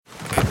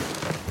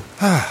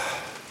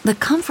The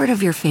comfort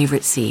of your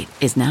favorite seat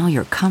is now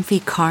your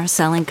comfy car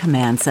selling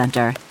command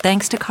center,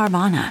 thanks to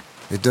Carvana.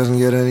 It doesn't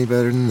get any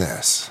better than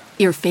this.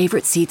 Your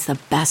favorite seat's the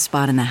best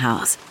spot in the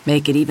house.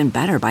 Make it even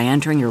better by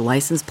entering your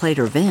license plate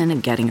or VIN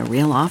and getting a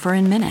real offer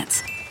in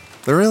minutes.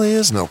 There really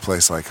is no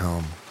place like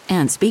home.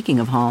 And speaking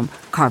of home,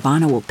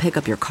 Carvana will pick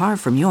up your car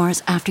from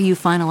yours after you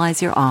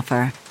finalize your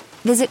offer.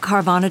 Visit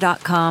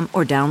Carvana.com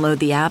or download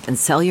the app and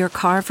sell your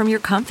car from your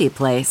comfy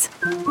place.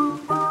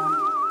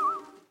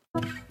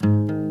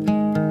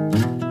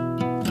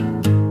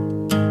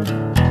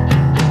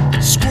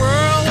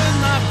 Squirrel in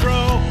my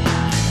fro,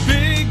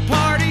 big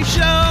party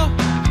show.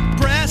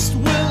 Breast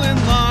will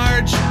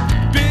enlarge,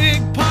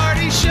 big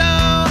party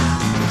show.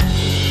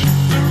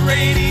 The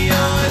radio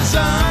is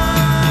on.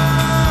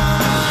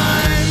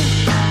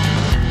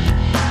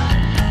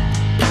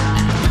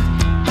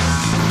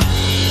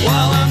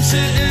 While I'm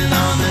sitting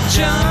on the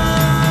john.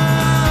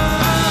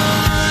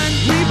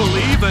 We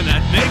believe in a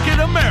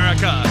naked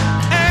America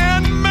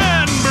and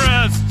man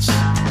breasts.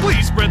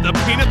 Please spread the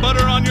peanut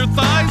butter on your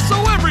thighs so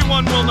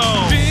everyone will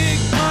know. Big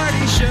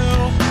party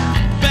show.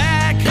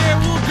 Back hair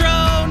will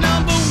grow.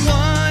 Number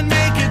one,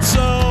 make it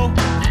so.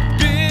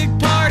 Big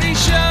party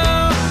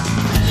show.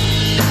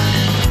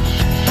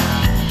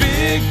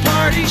 Big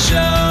party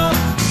show.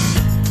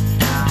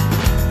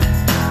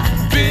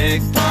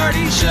 Big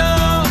party show.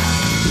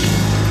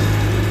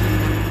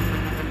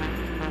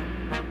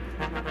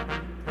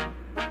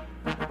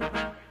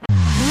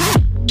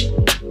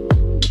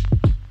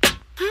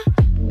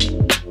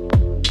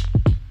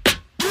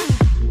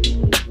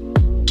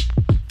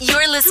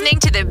 Listening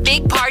to the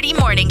Big Party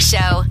Morning Show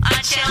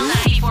on Channel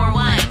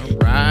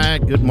 94.1. All right,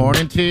 good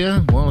morning to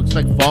you. Well, looks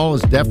like fall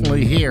is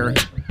definitely here. Yeah,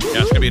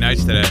 it's going to be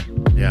nice today.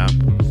 Yeah,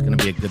 it's going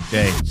to be a good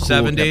day.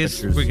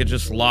 70s, if we could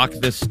just lock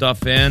this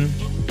stuff in.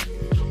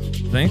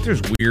 I think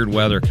there's weird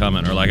weather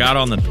coming, or like out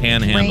on the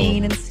panhandle.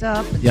 Rain and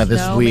stuff. And Yeah,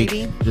 this snow, week.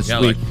 Maybe. This Yeah,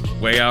 week.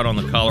 like way out on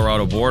the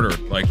Colorado border,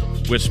 like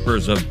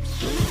whispers of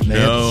They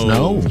had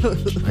snow. snow.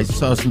 I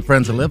saw some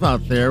friends that live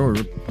out there were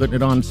putting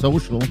it on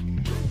social.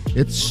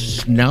 It's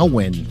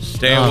snowing.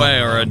 Stay away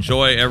or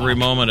enjoy every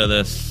moment of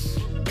this.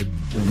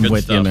 I'm Good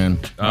with stuff. you, man.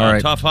 All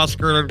right. Tough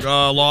Husker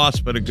loss,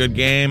 but a good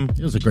game.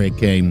 It was a great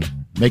game.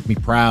 Make me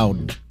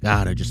proud.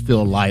 God, I just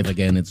feel alive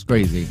again. It's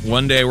crazy.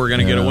 One day we're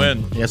going to get a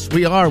win. Yes,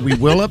 we are. We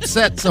will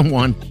upset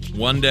someone.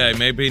 One day.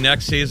 Maybe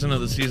next season or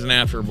the season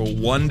after, but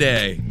one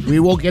day We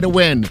will get a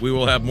win. we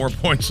will have more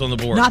points on the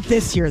board. Not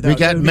this year, though. We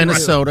got It'll be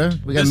Minnesota.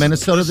 We got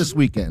Minnesota this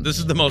weekend. This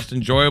is the most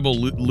enjoyable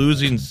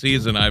losing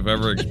season I've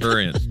ever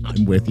experienced.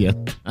 I'm with you.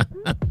 All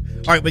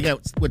right, we got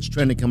what's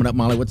trending coming up.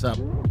 Molly, what's up?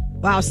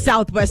 Wow,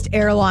 Southwest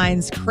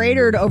Airlines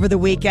cratered over the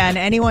weekend.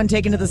 Anyone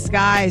taking to the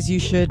skies, you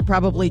should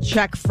probably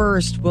check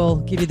first. We'll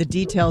give you the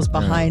details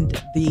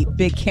behind the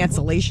big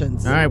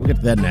cancellations. All right, we'll get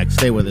to that next.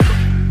 Stay with us.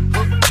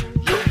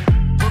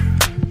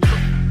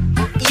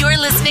 You're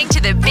listening to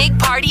the Big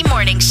Party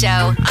Morning Show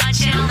on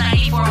Channel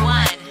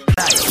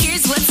 94.1.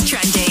 Here's what's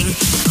trending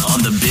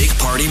on the Big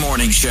Party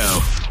Morning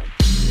Show.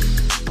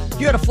 If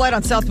you had a flight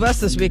on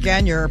Southwest this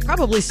weekend, you're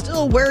probably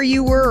still where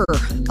you were.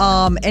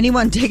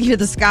 Anyone taking to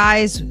the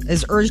skies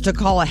is urged to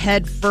call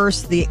ahead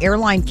first. The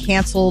airline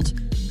canceled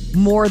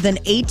more than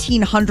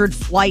 1,800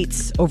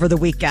 flights over the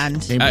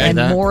weekend and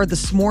more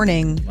this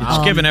morning.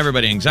 It's giving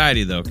everybody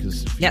anxiety, though,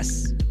 because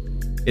yes,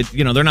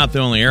 they're not the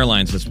only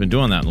airlines that's been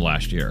doing that in the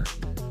last year.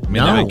 I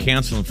mean, they've been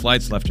canceling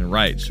flights left and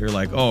right. So you're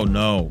like, oh,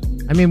 no.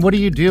 I mean, what do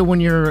you do when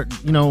you're,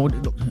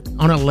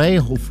 on a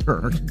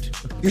layover?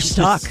 You're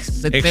stuck.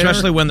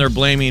 Especially when they're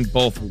blaming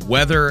both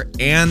weather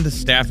and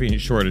staffing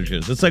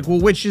shortages. It's like, well,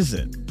 which is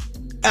it?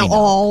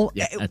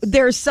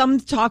 There's some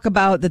talk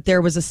about that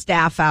there was a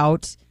staff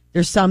out.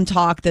 There's some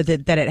talk that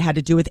it had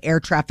to do with air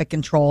traffic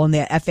control, and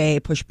the FAA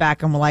pushed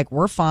back and were like,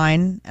 we're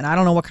fine. And I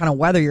don't know what kind of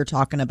weather you're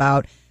talking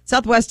about.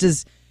 Southwest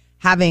is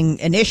having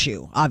an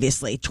issue,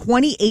 obviously.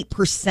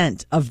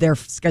 28% of their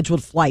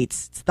scheduled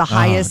flights. It's the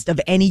highest of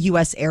any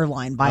U.S.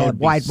 airline by a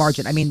wide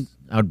margin. I mean,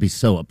 I would be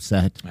so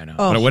upset. I know.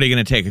 But what are you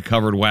going to take, a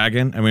covered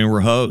wagon? I mean,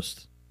 we're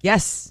hosed.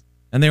 Yes.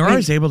 And they were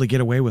always able to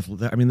get away with,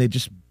 they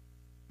just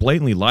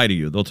blatantly lie to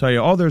you. They'll tell you,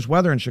 oh, there's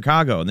weather in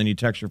Chicago. And then you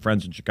text your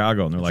friends in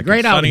Chicago, and they're like, great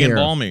it's out sunny here. and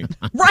balmy.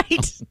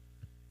 Right.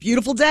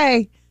 Beautiful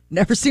day.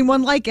 Never seen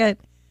one like it.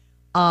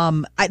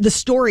 The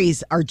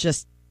stories are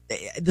just,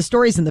 the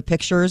stories and the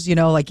pictures,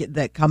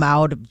 that come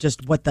out of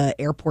just what the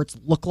airports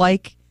look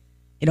like.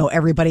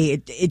 Everybody,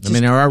 it just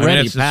they're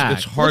already it's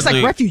packed. hardly, looks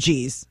like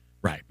refugees.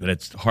 Right, but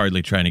it's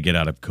hardly trying to get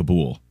out of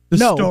Kabul.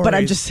 But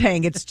I'm just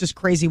saying it's just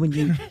crazy when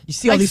you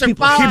see all these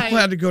people. People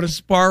had to go to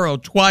Sparrow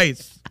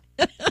twice.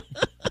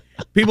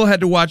 People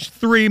had to watch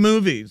 3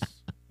 movies.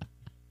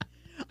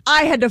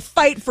 I had to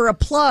fight for a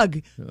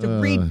plug to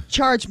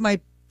recharge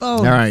my phone.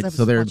 All right,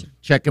 so they're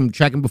checking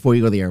before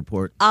you go to the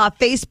airport.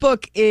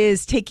 Facebook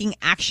is taking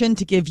action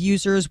to give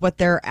users what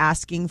they're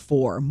asking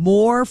for.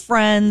 More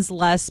friends,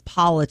 less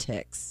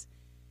politics.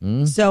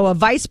 So a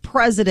vice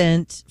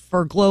president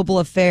for global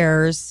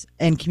affairs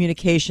and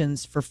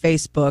communications for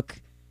Facebook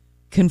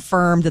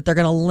confirmed that they're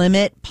going to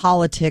limit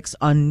politics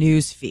on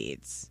news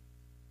feeds.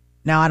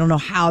 Now, I don't know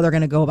how they're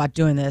going to go about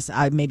doing this.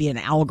 Maybe an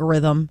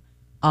algorithm.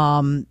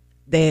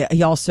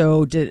 He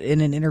also did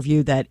in an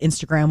interview that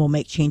Instagram will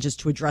make changes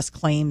to address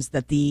claims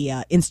that the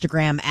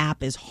Instagram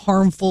app is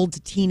harmful to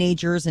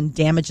teenagers and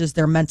damages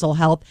their mental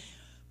health.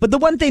 But the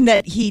one thing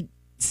that he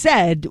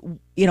said,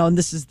 and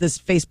this is this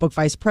Facebook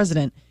vice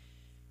president,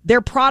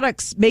 their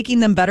products making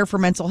them better for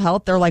mental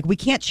health. They're like, we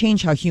can't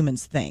change how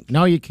humans think.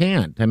 No, you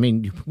can't. I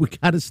mean, we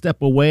got to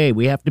step away.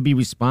 We have to be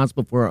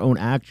responsible for our own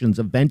actions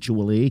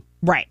eventually.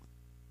 Right.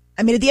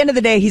 I mean, at the end of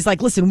the day, he's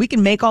like, listen, we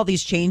can make all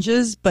these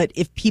changes, but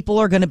if people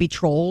are going to be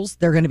trolls,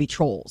 they're going to be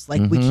trolls.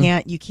 Like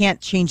you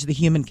can't change the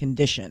human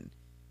condition.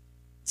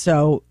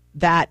 So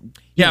that.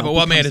 Yeah, but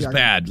what made us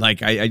bad?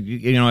 Like,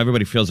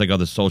 everybody feels like,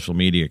 the social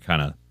media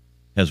kind of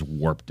has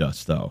warped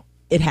us, though.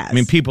 It has. I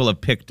mean, people have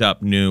picked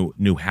up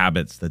new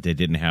habits that they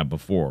didn't have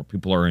before.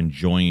 People are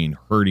enjoying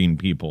hurting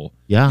people.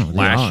 Yeah,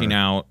 lashing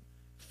out,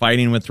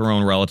 fighting with their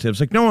own relatives.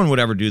 Like, no one would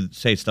ever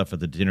say stuff at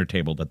the dinner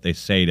table that they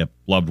say to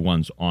loved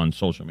ones on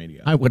social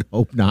media. I would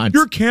hope not.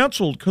 You're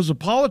canceled because of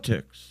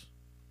politics.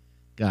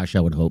 Gosh, I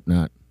would hope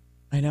not.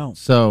 I know.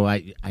 So,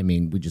 I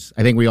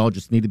think we all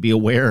just need to be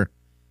aware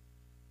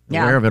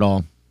of it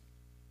all.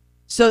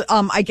 So,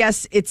 I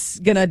guess it's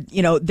going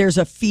to, there's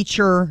a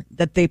feature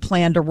that they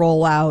plan to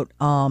roll out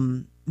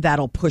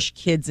that'll push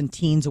kids and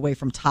teens away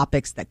from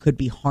topics that could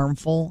be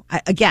harmful.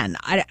 Yeah,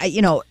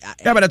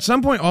 but at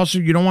some point also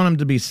you don't want them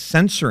to be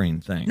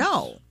censoring things.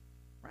 No.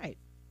 Right.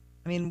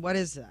 I mean, what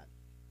is that?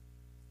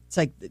 It's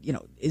like,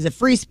 is it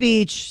free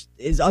speech?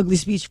 Is ugly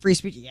speech free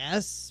speech?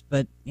 Yes,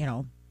 but,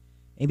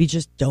 maybe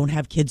just don't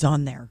have kids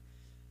on there.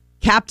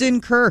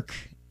 Captain Kirk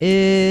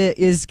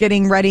is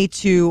getting ready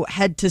to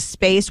head to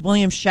space.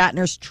 William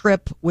Shatner's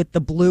trip with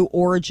the Blue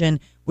Origin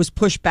was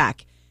pushed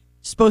back.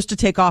 Supposed to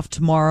take off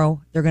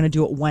tomorrow. They're going to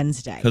do it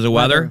Wednesday. Because of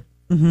weather?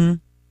 Mm-hmm.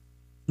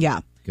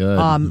 Yeah. Good.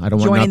 I don't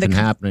want nothing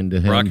happening to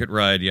him. Rocket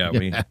ride,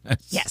 yeah.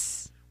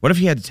 Yes. What if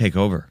he had to take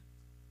over?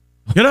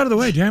 Get out of the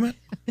way, damn it.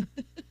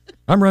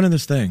 I'm running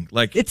this thing.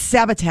 Like, it's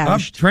sabotage.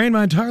 I've trained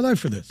my entire life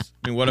for this.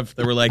 I mean, what if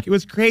they were like, it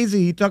was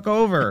crazy, he took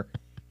over.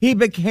 He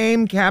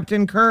became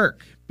Captain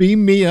Kirk.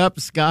 Beam me up,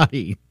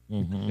 Scotty.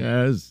 Mm-hmm.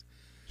 Yes.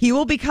 He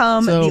will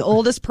become the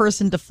oldest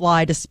person to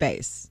fly to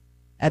space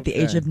at the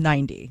age of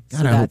 90.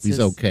 God, I hope he's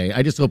okay.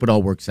 I just hope it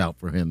all works out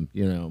for him,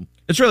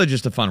 It's really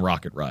just a fun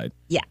rocket ride.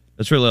 Yeah.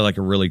 It's really like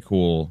a really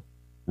cool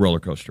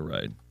roller coaster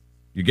ride.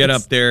 You get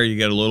up there, you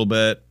get a little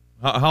bit.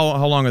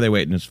 How long are they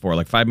waiting this for?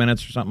 Like 5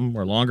 minutes or something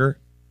or longer?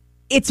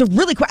 It's a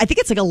really quick. I think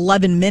it's like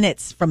 11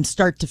 minutes from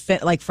start to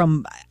finish. Like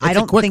from, it's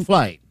a quick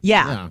flight.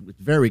 Yeah. It's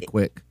very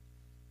quick.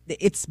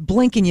 It's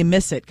blink and you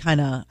miss it,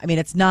 kind of. I mean,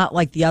 it's not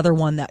like the other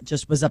one that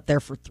just was up there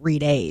for 3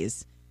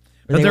 days.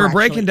 But they're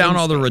breaking down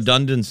all the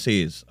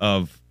redundancies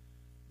of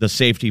the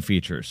safety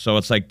features. So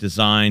it's like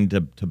designed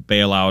to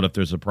bail out if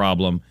there's a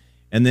problem.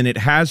 And then it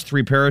has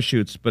 3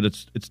 parachutes, but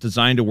it's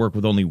designed to work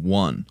with only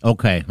one.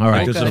 Okay, all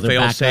right. There's a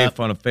fail-safe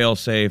on a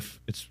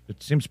fail-safe.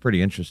 It seems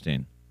pretty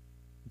interesting.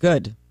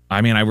 Good.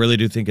 I mean, I really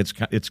do think it's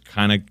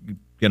kind of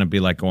going to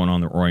be like going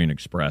on the Orient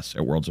Express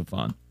at Worlds of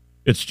Fun.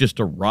 It's just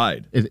a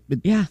ride.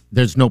 Yeah.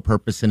 There's no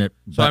purpose in it.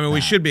 So, I mean,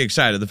 we should be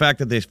excited. The fact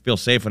that they feel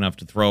safe enough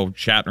to throw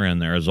Shatner in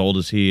there, as old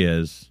as he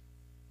is.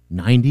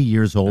 90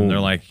 years old. And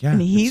they're like, yeah,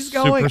 he's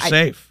going super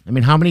safe. I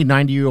mean, how many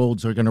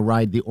 90-year-olds are going to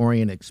ride the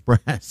Orient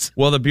Express?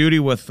 Well, the beauty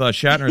with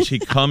Shatner is he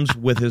comes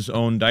with his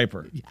own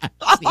diaper. Yes,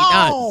 he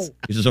does.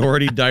 He's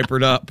already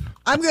diapered up.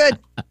 I'm good.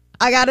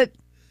 I got it.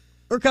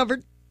 We're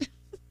covered.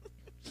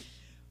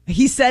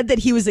 He said that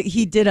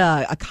he did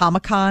a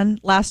Comic-Con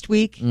last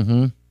week.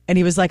 Mm-hmm. And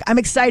he was like, I'm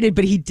excited,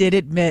 but Shatner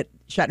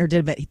did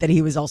admit that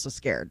he was also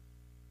scared,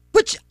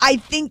 which I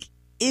think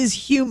is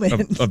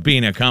human. Of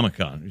being at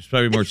Comic-Con. He's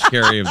probably more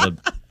scary of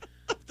the...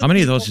 How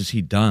many of those has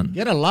he done?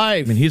 Get a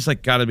life. I mean, he's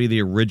like got to be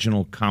the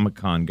original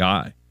Comic-Con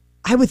guy.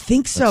 I would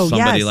think so,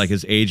 Somebody like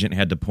his agent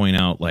had to point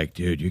out, like,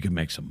 dude, you can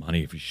make some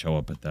money if you show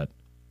up at that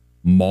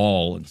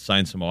mall and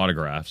sign some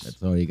autographs.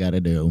 That's all you got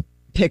to do.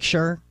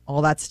 Picture,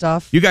 all that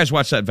stuff. You guys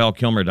watched that Val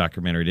Kilmer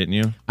documentary, didn't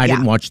you? I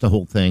didn't watch the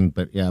whole thing,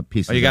 but yeah,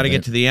 pieces. Oh, you got to of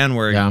get it. to the end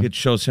where it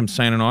shows him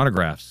signing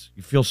autographs.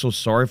 You feel so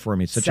sorry for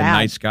him. He's such a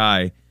nice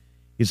guy.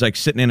 He's like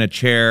sitting in a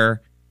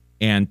chair,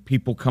 and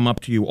people come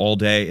up to you all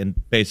day,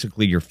 and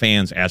basically your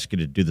fans ask you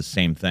to do the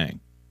same thing.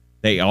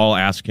 They all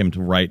ask him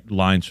to write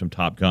lines from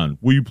Top Gun.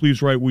 Will you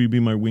please write, will you be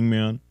my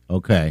wingman?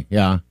 Okay,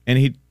 yeah. And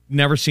he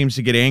never seems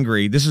to get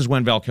angry. This is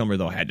when Val Kilmer,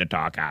 though, had to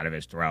talk out of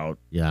his throat.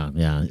 Yeah.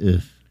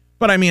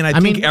 But I mean, I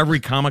think every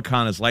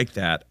Comic-Con is like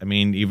that. I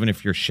mean, even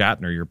if you're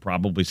Shatner, you're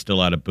probably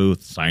still at a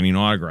booth signing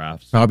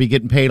autographs. Probably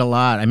getting paid a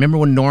lot. I remember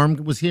when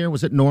Norm was here.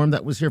 Was it Norm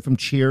that was here from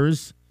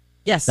Cheers?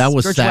 Yes. That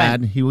was George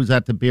sad. Wendt. He was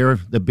at the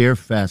beer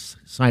fest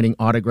signing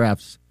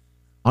autographs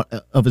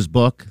of his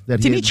book.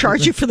 Didn't he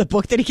charge you for the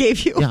book that he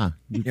gave you? Yeah.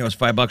 It was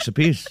 $5 a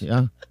piece.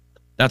 Yeah.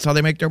 That's how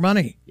they make their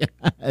money.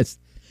 Yes.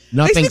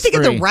 Makes me think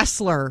free. of The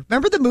Wrestler.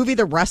 Remember the movie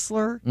The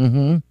Wrestler?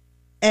 Mm-hmm.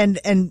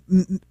 And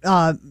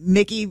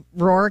Mickey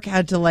Rourke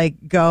had to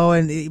like go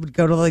and he would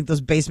go to like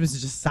those basements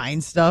and just sign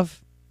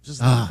stuff.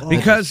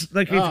 Because so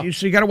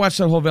you got to watch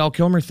that whole Val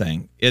Kilmer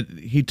thing.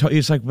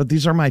 He's like, but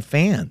these are my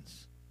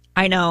fans.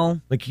 I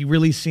know. Like, he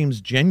really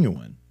seems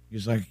genuine.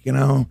 He's like, they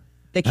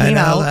I came know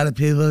out. a lot of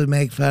people who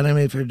make fun of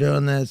me for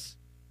doing this.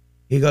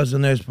 He goes,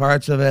 and there's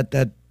parts of it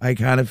that I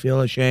kind of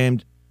feel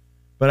ashamed,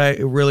 but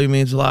it really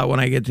means a lot when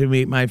I get to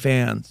meet my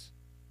fans.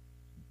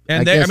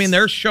 And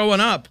they're showing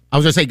up. I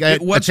was going to say,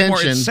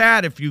 attention. It's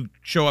sad if you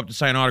show up to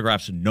sign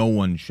autographs and no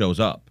one shows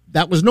up.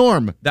 That was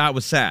Norm. That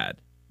was sad.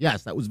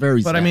 Yes, that was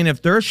very sad. But I mean,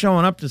 if they're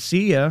showing up to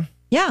see you,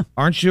 yeah,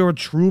 aren't you a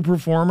true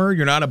performer?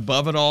 You're not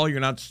above it all. You're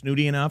not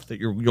snooty enough that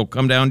you'll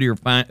come down to your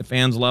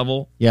fans'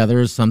 level. Yeah, there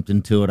is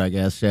something to it, I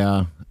guess.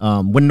 Yeah.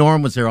 When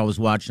Norm was there, I was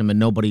watching him, and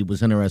nobody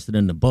was interested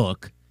in the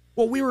book.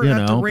 Well, we were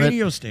at the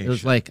radio station. It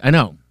was like, I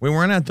know. We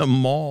weren't at the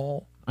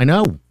mall. I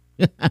know.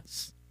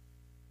 Yes.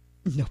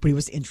 Nobody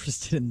was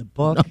interested in the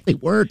book. No, they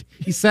weren't.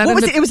 He sat. What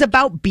was it? It was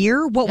about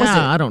beer. What was it?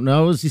 I don't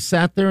know. He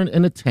sat there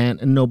in a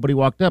tent, and nobody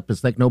walked up.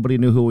 It's like nobody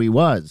knew who he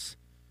was.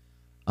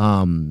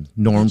 Norm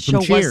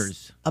from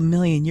Cheers. A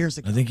million years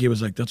ago. I think he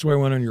was like, that's why I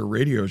went on your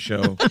radio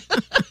show.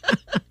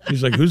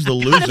 He's like, who's the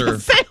loser?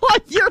 Say on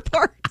your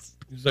part.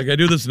 He's like, I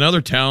do this in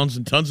other towns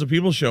and tons of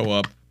people show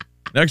up.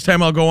 Next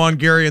time I'll go on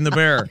Gary and the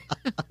Bear.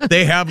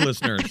 They have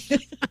listeners.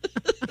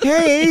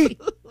 Hey,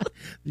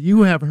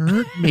 you have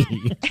hurt me.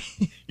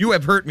 You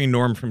have hurt me,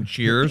 Norm from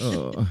Cheers.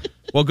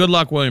 Well, good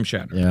luck, William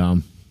Shatner. Yeah.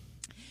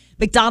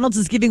 McDonald's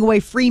is giving away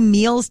free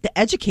meals to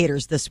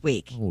educators this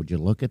week. Oh, would you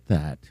look at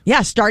that?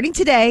 Yeah, starting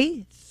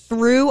today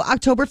through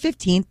October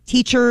 15th,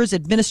 teachers,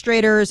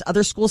 administrators,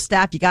 other school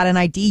staff, you got an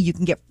ID, you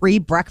can get free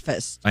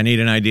breakfast. I need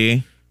an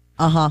ID.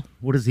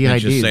 What is the ID?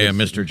 Just say a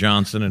Mr.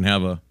 Johnson and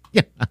have a...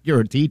 Yeah,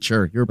 you're a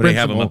teacher. You're a principal. They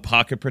have them a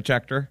pocket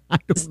protector? I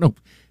don't know.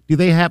 Do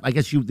they have, I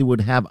guess they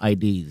would have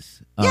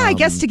IDs. Yeah, I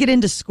guess to get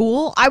into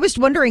school. I was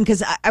wondering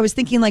because I was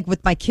thinking like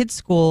with my kids'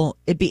 school,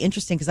 it'd be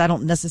interesting because I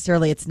don't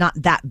necessarily, it's not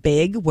that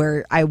big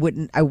where I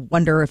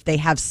wonder if they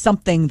have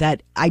something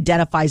that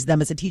identifies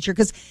them as a teacher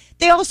because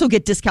they also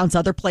get discounts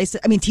other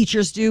places. I mean,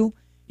 teachers do.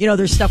 You know,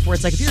 there's stuff where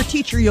it's like, if you're a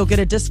teacher, you'll get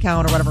a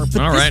discount or whatever.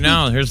 But all right,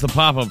 now, here's the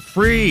pop-up.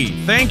 Free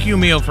thank you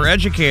meal for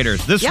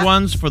educators. This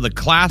one's for the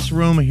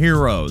classroom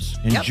heroes.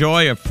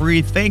 Enjoy a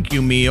free thank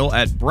you meal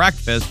at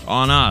breakfast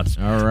on us.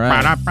 All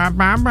right. I'm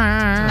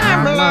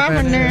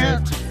loving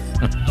it.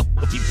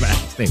 We'll be back.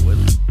 Stay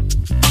with us.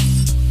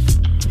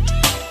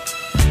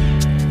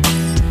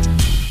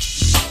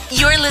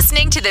 You're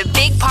listening to the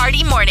Big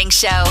Party Morning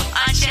Show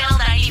on Channel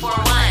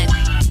 94.1.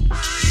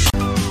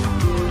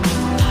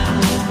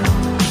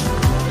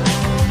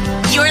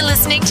 You're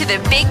listening to the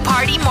Big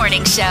Party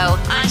Morning Show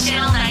on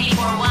Channel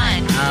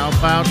 94.1. How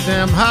about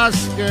them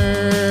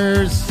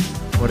Huskers?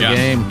 What a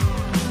game.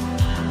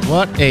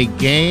 What a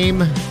game.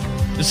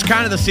 This is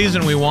kind of the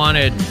season we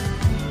wanted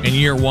in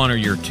year one or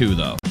year two,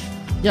 though.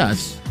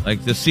 Yes.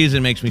 Like, this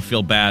season makes me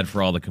feel bad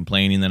for all the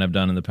complaining that I've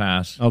done in the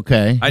past.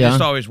 Okay. I just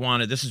always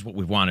wanted, this is what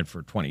we've wanted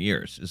for 20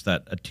 years, is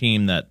that a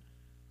team that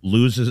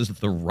loses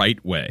the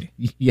right way.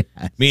 Yes.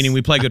 Meaning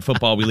we play good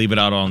football, we leave it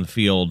out on the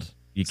field.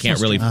 You can't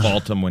really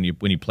fault them when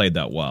you played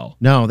that well.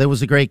 No, that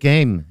was a great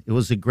game. It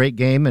was a great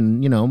game, and,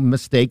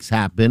 mistakes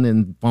happen,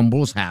 and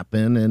fumbles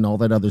happen, and all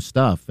that other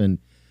stuff. And,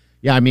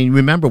 yeah, I mean,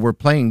 remember, we're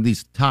playing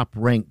these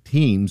top-ranked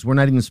teams. We're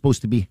not even supposed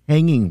to be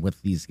hanging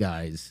with these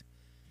guys.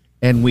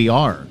 And we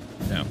are.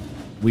 Yeah.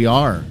 We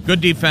are.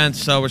 Good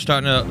defense. So we're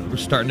starting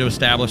to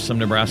establish some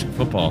Nebraska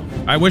football.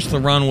 I wish the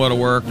run would have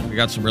worked. We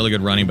got some really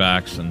good running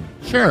backs, and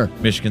sure,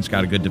 Michigan's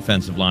got a good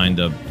defensive line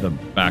to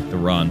back the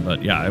run.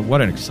 But yeah, what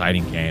an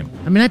exciting game!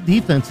 I mean, that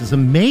defense is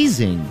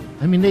amazing.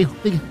 I mean, they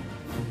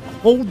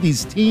hold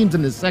these teams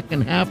in the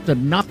second half to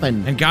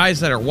nothing. And guys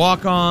that are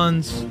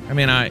walk-ons. I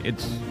mean,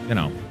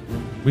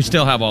 we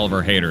still have all of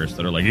our haters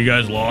that are like, "You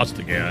guys lost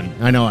again."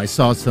 I know. I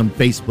saw some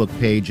Facebook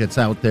page that's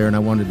out there, and I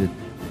wanted to.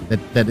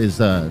 That is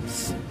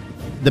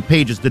the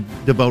page is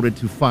devoted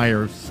to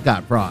fire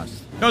Scott Frost.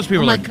 Those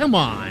people are like, come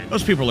on.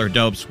 Those people are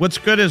dopes. What's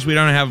good is we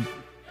don't have,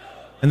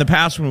 in the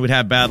past when we'd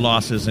have bad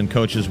losses and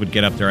coaches would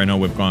get up there, I know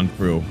we've gone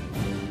through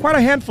quite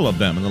a handful of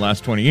them in the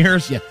last 20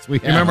 years. Yes, we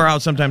have. You remember how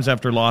sometimes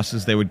after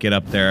losses they would get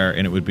up there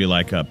and it would be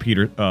like a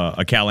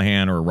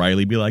Callahan or a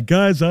Riley be like,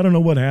 guys, I don't know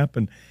what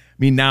happened. I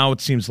mean, now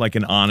it seems like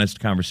an honest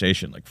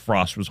conversation. Like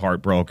Frost was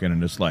heartbroken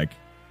and it's like,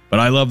 but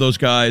I love those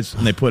guys,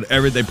 and they pour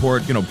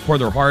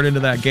their heart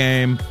into that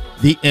game.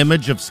 The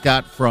image of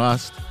Scott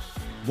Frost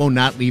will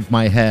not leave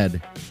my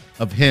head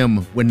of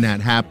him when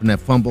that happened, that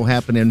fumble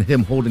happened, and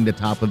him holding the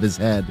top of his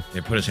head. They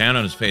put his hand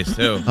on his face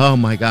too. Oh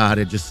my God!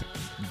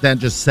 That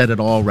just said it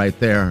all right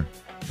there.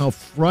 How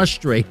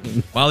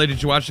frustrating. Wally,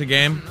 did you watch the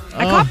game?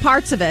 I caught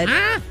parts of it.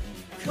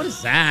 What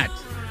is that?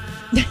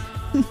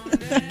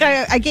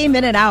 I came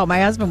in and out.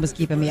 My husband was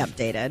keeping me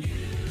updated.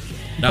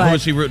 Now, who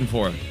is he rooting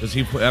for? Does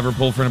he ever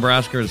pull for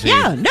Nebraska? Or is he...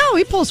 Yeah, no,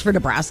 he pulls for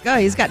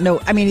Nebraska. He's got no...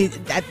 I mean,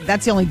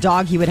 that's the only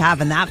dog he would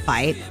have in that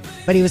fight.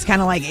 But he was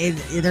kind of like...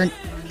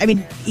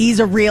 he's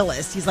a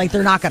realist. He's like,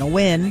 they're not going to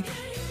win.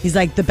 He's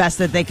like, the best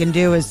that they can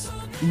do is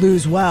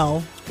lose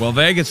well. Well,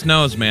 Vegas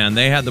knows, man.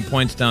 They had the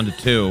points down to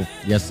 2.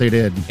 Yes, they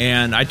did.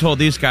 And I told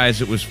these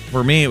guys it was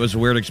a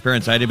weird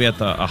experience. I had to be at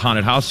a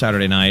haunted house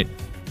Saturday night.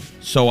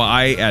 So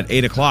at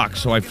 8 o'clock.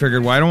 So I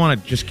figured, well, I don't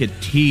want to just get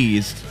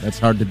teased. That's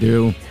hard to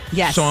do.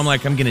 Yes. So I'm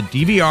like, I'm going to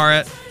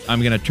DVR it.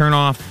 I'm going to turn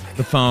off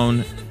the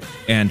phone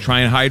and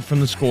try and hide from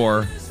the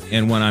score.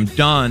 And when I'm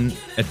done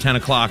at 10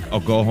 o'clock, I'll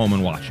go home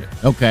and watch it.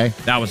 Okay.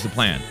 That was the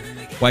plan.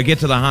 Well, I get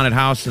to the haunted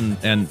house and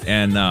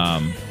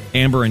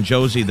Amber and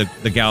Josie,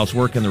 the gals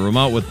working the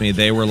remote with me,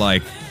 they were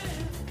like,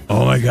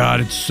 oh my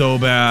God, it's so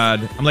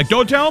bad. I'm like,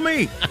 don't tell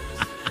me.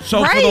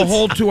 So for the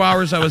whole 2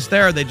 hours I was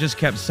there, they just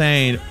kept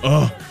saying,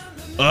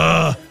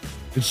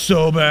 it's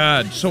so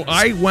bad. So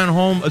I went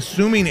home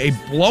assuming a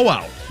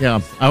blowout.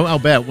 Yeah, I'll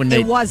bet when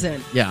It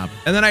wasn't. Yeah.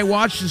 And then I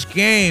watched this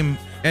game,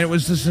 and it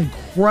was this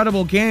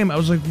incredible game. I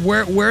was like,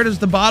 where does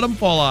the bottom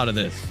fall out of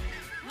this?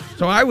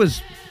 So I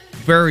was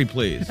very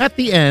pleased. At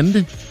the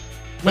end,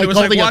 but it was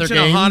like watching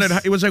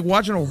it was like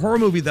watching a horror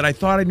movie that I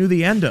thought I knew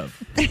the end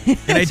of.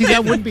 And see,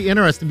 that would be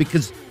interesting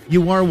because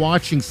you are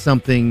watching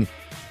something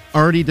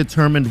already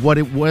determined what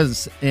it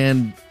was,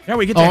 and yeah,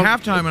 we get to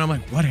halftime, and I'm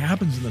like, what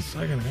happens in the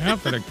second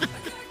half? And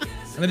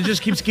then it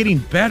just keeps getting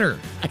better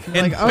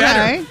and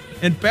better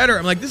and better.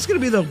 I'm like, this is going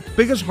to be the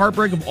biggest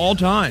heartbreak of all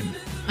time.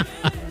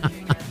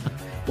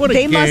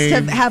 They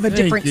must have a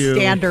different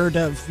standard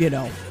of,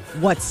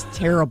 what's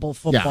terrible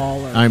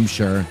football. I'm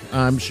sure,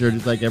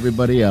 just like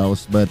everybody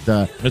else. But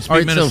let's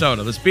beat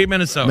Minnesota. Let's beat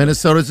Minnesota.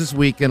 Minnesota's this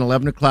weekend,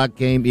 11 o'clock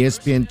game,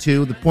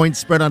 ESPN2. The point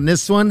spread on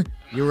this one,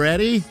 you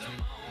ready?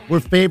 We're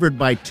favored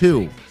by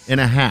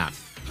 2.5.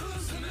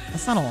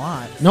 That's not a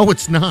lot. No,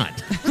 it's not.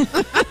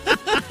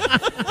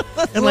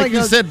 And like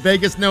you said,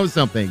 Vegas knows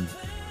something.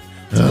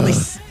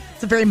 It's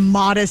a very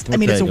modest.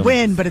 We'll it's a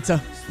win, but it's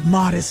a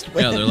modest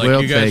win. Yeah, they're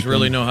like, you guys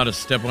really know how to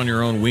step on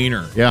your own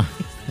wiener. Yeah,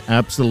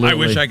 absolutely. I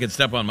wish I could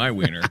step on my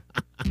wiener.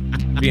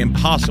 It'd be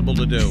impossible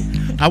to do.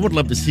 I would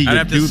love to see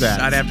you do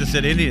that. I'd have to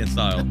sit Indian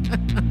style.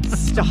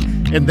 Stop.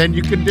 And then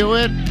you can do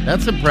it?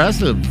 That's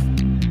impressive.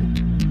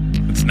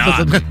 It's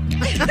not.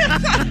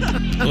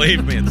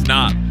 Believe me, it's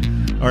not.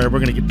 All right, we're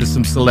going to get to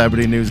some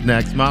celebrity news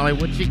next. Molly,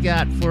 what you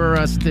got for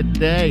us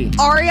today?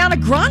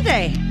 Ariana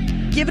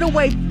Grande giving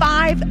away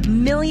 $5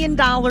 million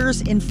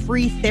in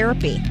free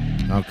therapy.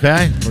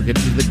 Okay, we'll get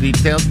to the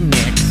details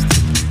next.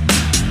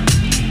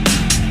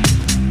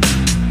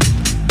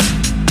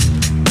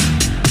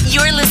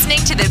 You're listening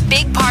to the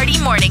Big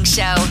Party Morning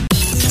Show.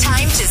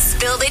 Time to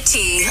spill the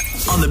tea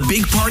on the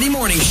Big Party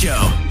Morning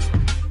Show.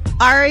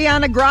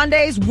 Ariana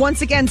Grande's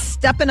once again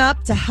stepping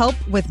up to help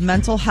with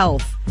mental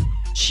health.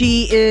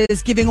 She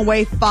is giving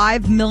away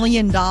 $5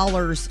 million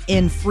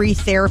in free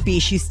therapy.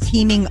 She's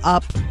teaming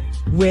up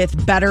with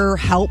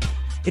BetterHelp.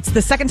 It's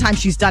the second time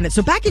she's done it.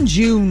 So back in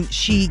June,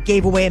 she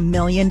gave away $1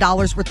 million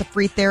worth of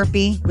free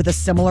therapy with a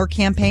similar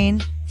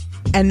campaign.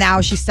 And now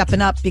she's stepping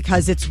up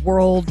because it's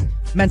World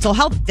Mental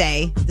Health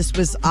Day. This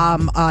was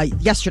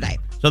yesterday.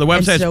 So the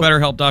website's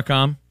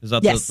BetterHelp.com. Is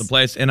that yes. the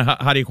place? And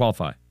how do you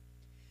qualify?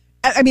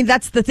 I mean,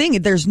 that's the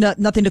thing. There's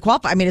nothing to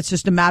qualify. I mean, it's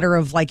just a matter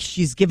of like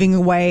she's giving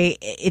away.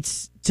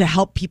 It's to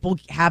help people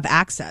have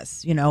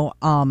access. A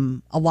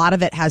lot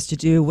of it has to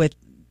do with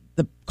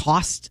the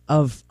cost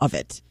of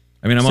it.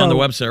 I mean, I'm on the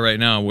website right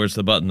now. Where's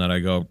the button that I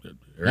go?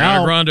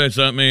 Ariana Grande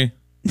sent me.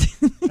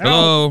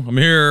 Hello, I'm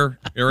here.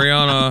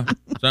 Ariana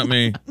sent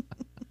me.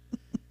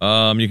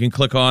 You can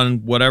click on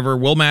whatever.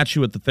 We'll match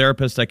you with the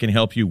therapist that can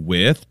help you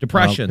with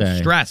depression,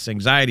 stress,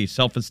 anxiety,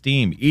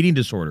 self-esteem, eating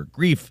disorder,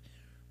 grief,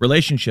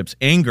 relationships,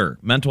 anger,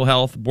 mental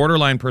health,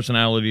 borderline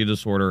personality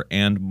disorder,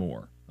 and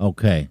more.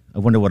 Okay. I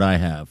wonder what I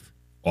have.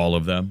 All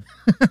of them.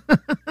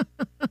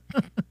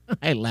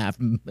 I laugh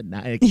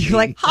maniacally. You're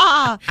like,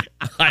 ha!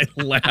 I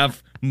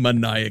laugh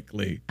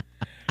maniacally.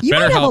 You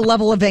might have a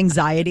level of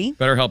anxiety.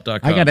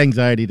 BetterHelp.com. I got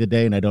anxiety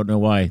today, and I don't know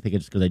why. I think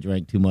it's because I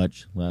drank too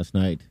much last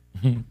night.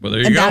 Well,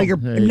 there you go.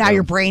 Now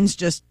your brain's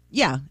just,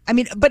 yeah. I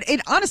mean, but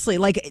it honestly,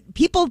 like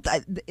people,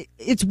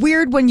 it's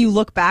weird when you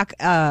look back.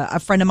 A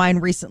friend of mine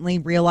recently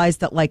realized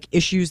that like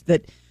issues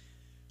that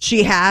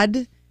she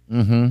had,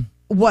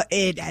 what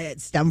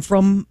it stemmed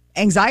from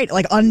anxiety,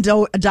 like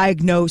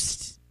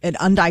undiagnosed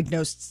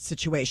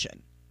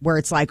situation where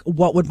it's like,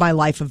 what would my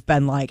life have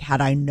been like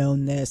had I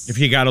known this? If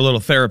you got a little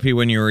therapy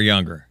when you were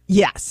younger.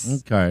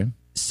 Yes. Okay.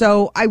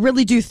 So I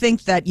really do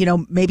think that,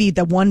 maybe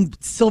the one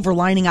silver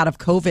lining out of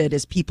COVID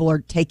is people are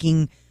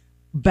taking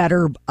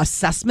better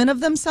assessment of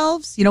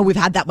themselves. We've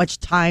had that much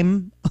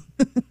time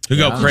to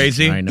go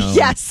crazy. I know.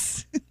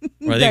 Yes.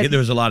 Well, I think there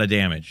was a lot of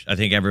damage. I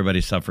think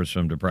everybody suffers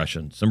from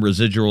depression, some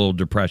residual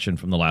depression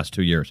from the last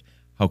 2 years.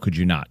 How could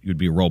you not? You'd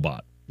be a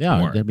robot.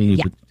 Yeah. I mean,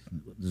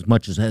 as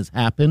much as has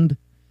happened.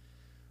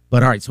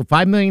 But all right, so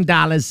 $5 million.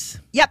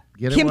 Yep.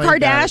 Kim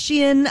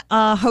Kardashian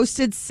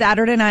hosted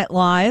Saturday Night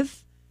Live.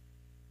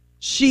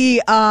 She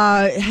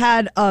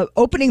had an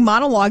opening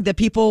monologue that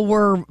people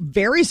were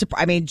very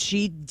surprised. I mean,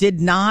 she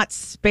did not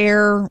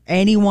spare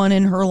anyone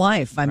in her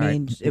life. I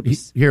mean, it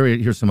was...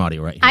 Here's some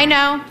audio right here. I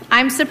know.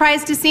 I'm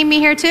surprised to see me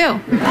here, too.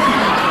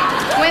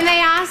 When they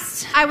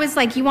asked, I was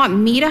like, you want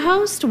me to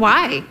host?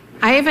 Why?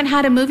 I haven't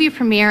had a movie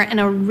premiere in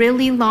a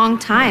really long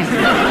time.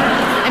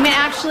 I mean,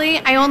 actually,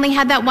 I only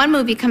had that one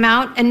movie come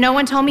out, and no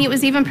one told me it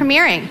was even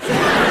premiering.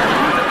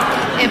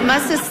 It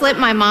must have slipped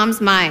my mom's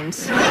mind.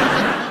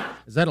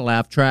 Is that a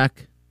laugh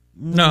track?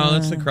 No,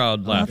 that's the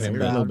crowd laughing. A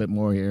little bit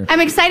more here. I'm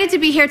excited to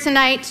be here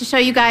tonight to show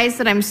you guys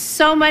that I'm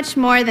so much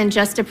more than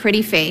just a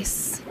pretty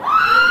face.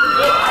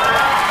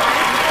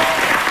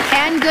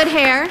 And good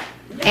hair,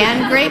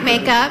 and great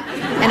makeup,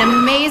 and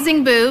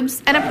amazing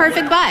boobs, and a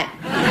perfect butt.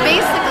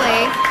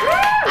 Basically,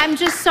 I'm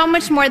just so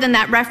much more than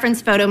that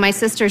reference photo my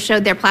sister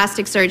showed their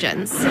plastic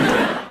surgeons.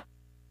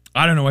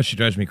 I don't know why she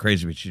drives me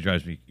crazy, but she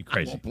drives me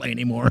crazy. I won't play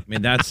anymore. I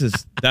mean, that's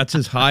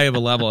as high of a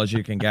level as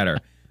you can get her.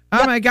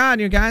 Oh my God,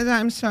 you guys,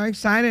 I'm so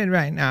excited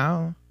right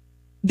now.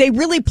 They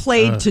really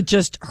played to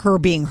just her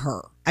being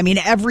her. I mean,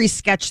 every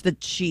sketch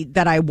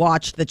that I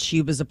watched that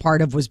she was a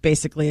part of was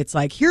basically, it's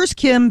like, here's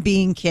Kim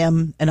being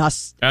Kim and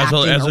us as a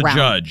around.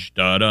 judge.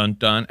 Dun, dun,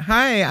 dun.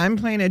 Hi, I'm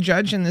playing a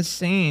judge in this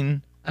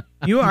scene.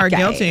 You are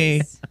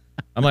guilty.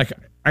 I'm like,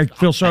 I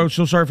feel so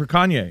sorry for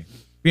Kanye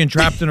being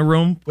trapped in a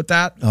room with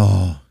that.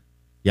 Oh,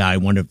 yeah. I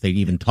wonder if they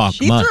even talk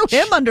She much. threw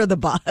him under the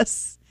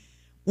bus.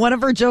 One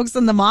of her jokes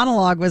in the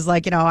monologue was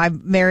like, I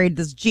married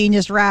this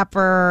genius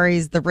rapper.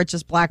 He's the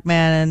richest black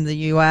man in the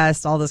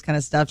U.S., all this kind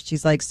of stuff.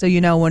 She's like, so,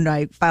 when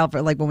I filed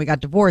for, when we got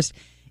divorced,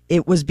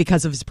 it was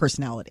because of his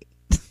personality.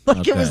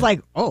 It was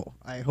like, oh,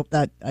 I hope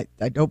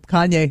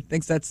Kanye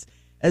thinks that's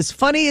as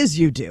funny as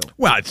you do.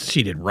 Well,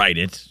 she didn't write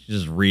it.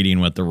 She's just reading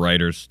what the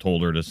writers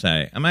told her to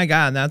say. Oh, my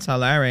God, that's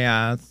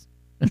hilarious.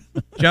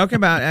 Joke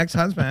about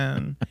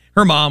ex-husband.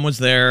 Her mom was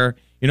there.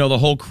 The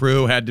whole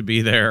crew had to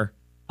be there.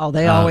 Oh,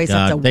 they always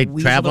have to They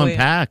weasel travel in away.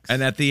 packs.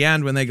 And at the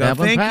end, when they go,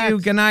 Travel in thank you,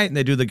 packs. good night, and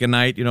they do the good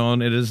night,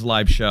 and it is a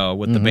live show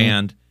with the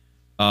band,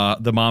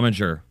 the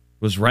momager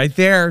was right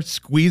there,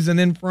 squeezing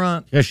in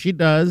front. Yes, she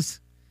does.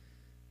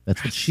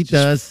 That's what she Just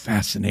does.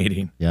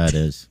 Fascinating. Yeah, it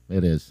is.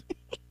 It is.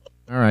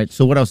 All right.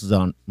 So what else is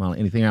on, Molly?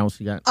 Anything else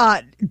you got?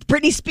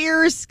 Britney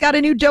Spears got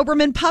a new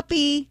Doberman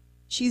puppy.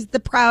 She's the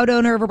proud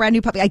owner of a brand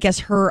new puppy. I guess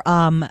her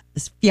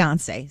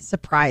fiance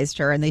surprised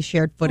her, and they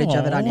shared footage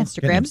of it on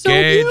Instagram. So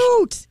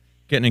cute.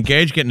 Getting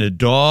engaged, getting a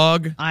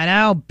dog. I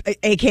know,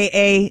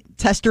 a.k.a.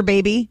 Tester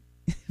Baby.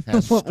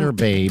 Tester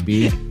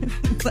Baby.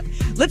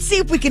 Let's see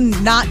if we can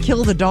not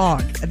kill the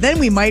dog. Then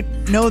we might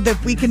know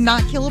that we can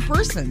not kill a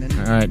person.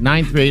 All right,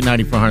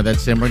 938-9400.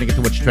 That's it. We're going to get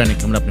to what's trending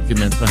coming up in a few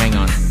minutes, so hang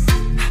on.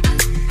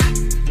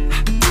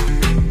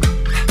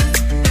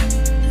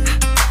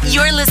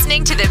 You're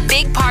listening to the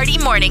Big Party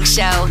Morning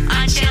Show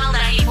on Channel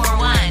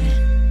 94.1.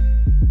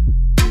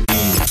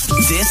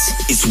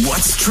 This is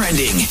what's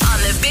trending On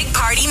the Big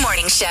Party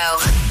Morning Show.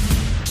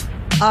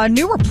 A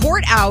new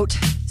report out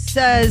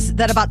says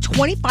that about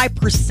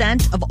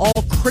 25% of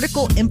all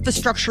critical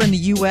infrastructure in the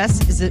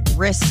U.S. is at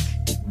risk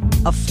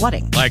of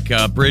flooding. Like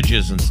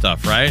bridges and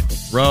stuff, right?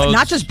 Roads.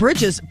 Not just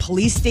bridges,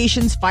 police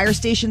stations, fire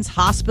stations,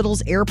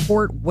 hospitals,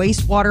 airport,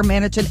 wastewater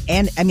management,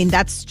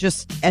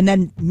 and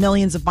then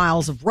millions of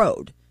miles of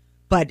road.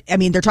 But I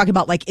mean, they're talking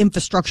about like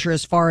infrastructure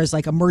as far as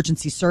like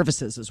emergency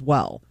services as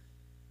well.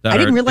 That I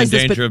didn't realize in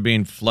this, danger but of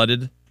being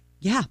flooded.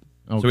 yeah,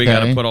 So we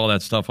got to put all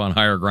that stuff on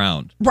higher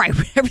ground. right.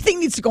 Everything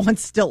needs to go on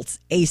stilts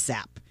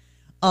ASAP.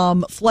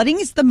 Flooding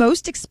is the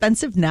most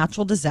expensive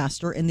natural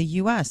disaster in the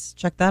U.S.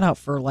 Check that out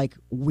for like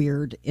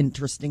weird,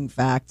 interesting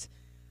fact.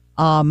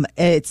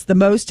 It's the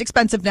most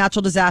expensive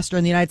natural disaster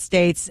in the United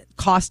States.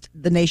 Cost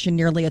the nation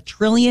nearly $1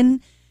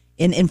 trillion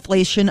in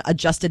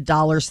inflation-adjusted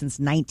dollars since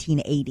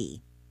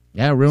 1980.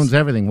 Yeah, it ruins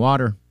everything.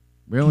 Water.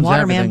 Ruins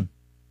Water, everything. man.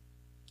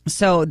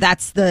 So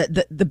that's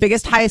the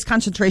biggest, highest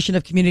concentration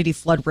of community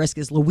flood risk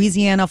is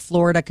Louisiana,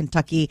 Florida,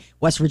 Kentucky,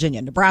 West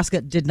Virginia.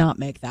 Nebraska did not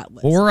make that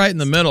list. Well, we're right in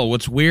the middle.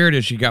 What's weird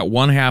is you got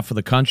one half of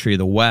the country,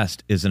 the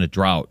West, is in a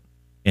drought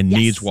and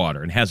needs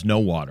water and has no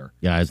water.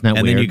 Yeah, isn't that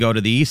and weird? then you go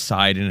to the east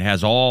side and it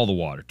has all the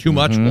water, too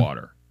much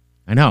water.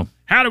 I know.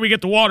 How do we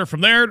get the water from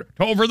there to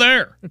over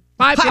there?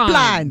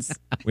 Pipelines.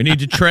 We need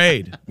to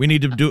trade. We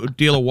need to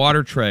deal a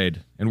water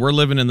trade, and we're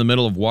living in the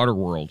middle of water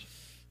world.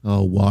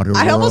 Oh, water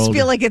I almost world.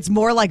 feel like it's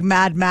more like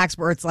Mad Max,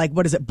 where it's like,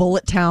 what is it,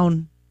 Bullet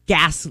Town,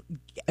 gas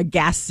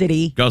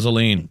city,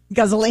 Guzzling.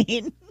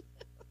 gasoline.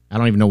 I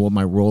don't even know what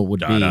my role would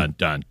Dun, be. dun,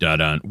 dun, dun,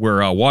 dun.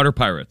 We're water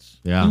pirates.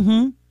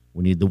 Yeah.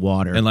 We need the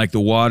water. And like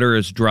the water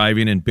is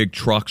driving in big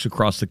trucks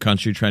across the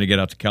country trying to get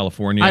out to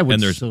California. I would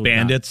And there's so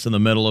bandits in the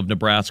middle of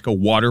Nebraska,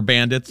 water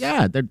bandits.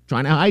 yeah, they're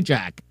trying to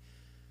hijack.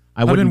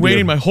 I've been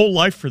waiting my whole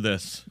life for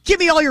this. Give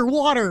me all your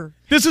water.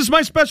 This is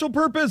my special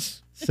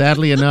purpose.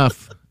 Sadly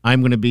enough, I'm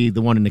going to be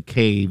the one in the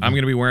cave. I'm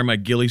going to be wearing my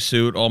ghillie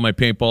suit. All my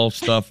paintball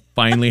stuff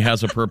finally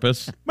has a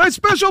purpose. My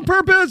special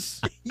purpose.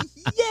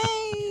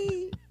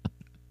 Yay!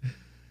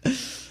 Well,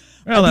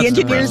 The that's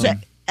engineers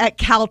depressing. at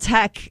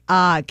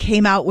Caltech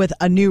came out with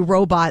a new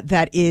robot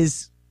that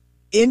is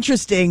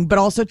interesting, but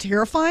also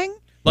terrifying.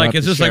 Like,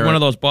 is this like share one it.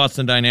 of those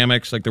Boston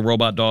Dynamics, like the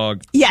robot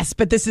dog? Yes,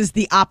 but this is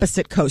the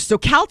opposite coast. So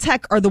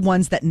Caltech are the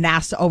ones that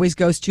NASA always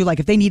goes to. Like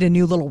if they need a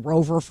new little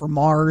rover for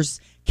Mars,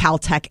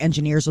 Caltech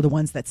engineers are the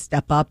ones that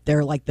step up.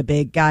 They're like the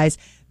big guys.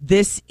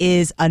 This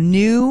is a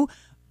new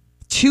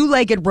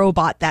two-legged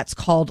robot that's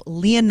called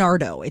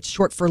Leonardo. It's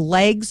short for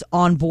Legs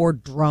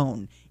Onboard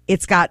Drone.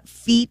 It's got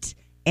feet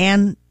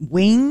and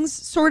wings,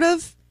 sort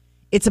of.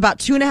 It's about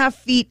 2.5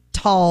 feet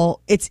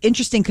tall. It's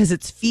interesting because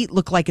its feet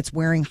look like it's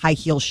wearing high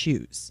heel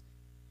shoes.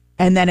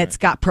 And then it's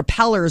got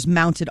propellers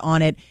mounted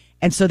on it.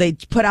 And so they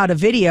put out a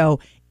video.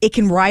 It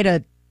can ride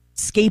a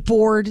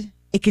skateboard.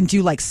 It can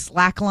do like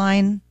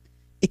slackline.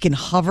 It can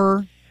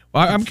hover.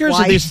 Well, I'm curious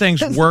if these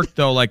things work,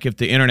 though. Like if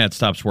the internet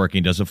stops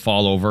working, does it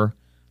fall over?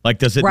 Like,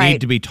 does it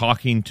need to be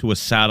talking to a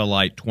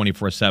satellite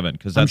 24/7?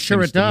 Because that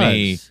seems to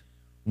me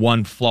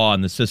one flaw in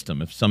the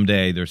system. If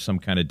someday there's some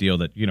kind of deal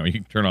that, you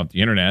can turn off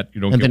the internet,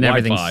 you don't and get then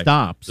Wi-Fi, everything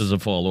stops. Does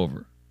it fall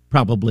over?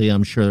 Probably,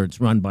 I'm sure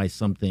it's run by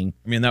something.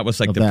 I mean, that was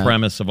like the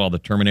premise of all the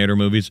Terminator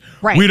movies.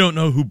 Right. We don't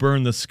know who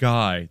burned the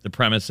sky. The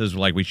premise is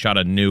like we shot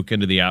a nuke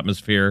into the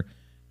atmosphere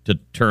to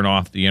turn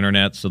off the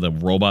internet so the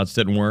robots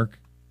didn't work.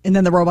 And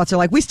then the robots are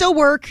like, we still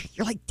work.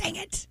 You're like, dang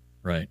it.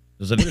 Right.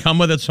 Does it come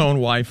with its own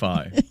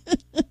Wi-Fi?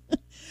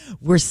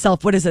 We're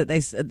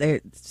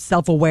they're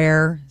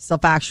self-aware,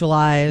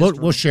 self-actualized.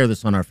 We'll share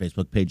this on our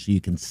Facebook page so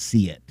you can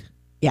see it.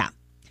 Yeah.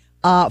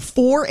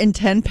 4 in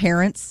 10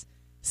 parents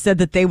said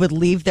that they would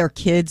leave their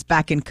kids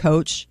back in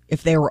coach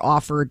if they were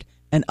offered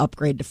an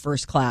upgrade to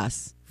first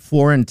class.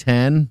 4 in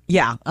 10?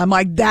 Yeah. I'm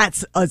like,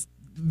 that's a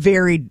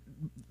very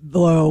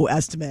low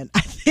estimate.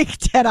 I think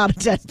 10 out of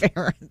 10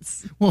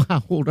 parents. Well,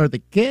 how old are the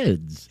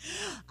kids?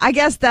 I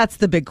guess that's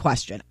the big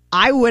question.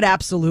 I would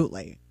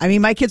absolutely. I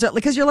mean, my kids are,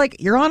 because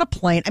you're on a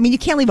plane. I mean, you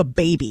can't leave a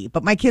baby,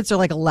 but my kids are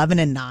like 11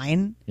 and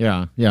 9.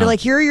 Yeah. You're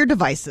like, here are your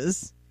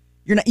devices.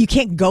 You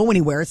can't go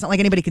anywhere. It's not like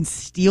anybody can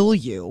steal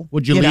you.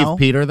 Would you leave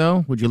Peter,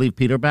 though? Would you leave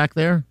Peter back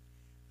there?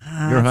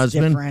 Your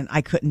husband? Different.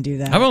 I couldn't do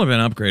that. I've only been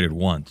upgraded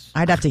once.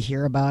 I'd have to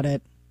hear about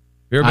it.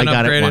 You ever been I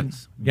got upgraded? it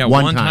once. Yeah,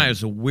 one time. It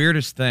was the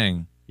weirdest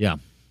thing. Yeah.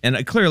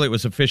 And clearly it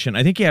was efficient.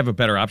 I think you have a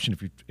better option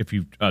if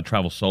you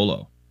travel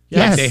solo.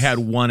 Yes. Like they had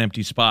one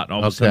empty spot, and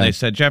all of a sudden they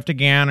said, Jeff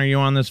DeGan, are you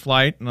on this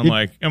flight? And I'm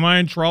like, am I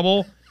in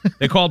trouble?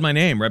 They called my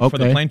name right before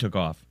the plane took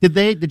off.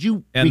 Did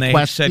you And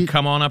they said,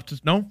 come on up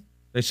to, no.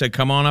 They said,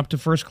 come on up to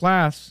first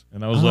class.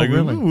 And I was like,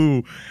 really?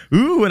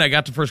 ooh. And I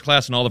got to first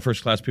class, and all the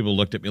first class people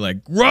looked at me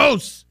like,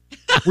 gross!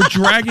 We're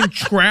dragging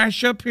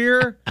trash up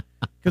here?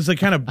 Because they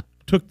kind of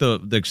took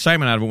the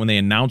excitement out of it when they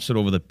announced it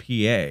over the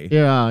PA.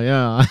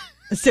 Yeah.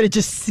 Instead of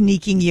just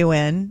sneaking you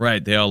in.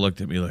 Right. They all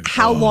looked at me like,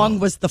 how long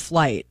was the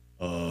flight?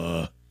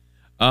 Like,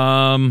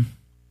 where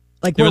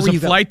it was were you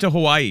a flight to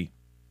Hawaii.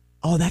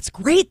 Oh, that's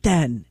great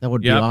then. That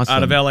would be awesome.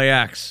 Out of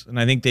LAX. And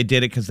I think they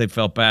did it because they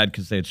felt bad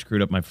because they had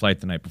screwed up my flight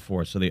the night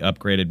before. So they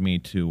upgraded me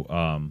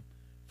to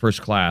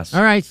first class.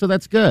 All right, so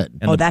that's good.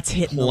 And that's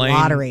hitting the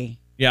lottery.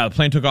 Yeah, the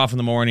plane took off in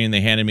the morning, and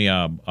they handed me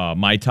a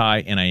Mai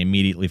Tai, and I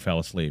immediately fell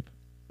asleep.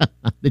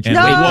 Did you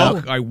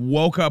I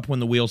woke up when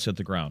the wheels hit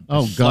the ground.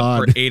 Oh, I slept God.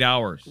 for 8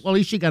 hours. Well, at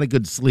least you got a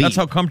good sleep. That's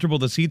how comfortable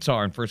the seats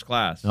are in first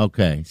class.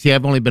 Okay. See,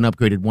 I've only been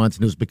upgraded once,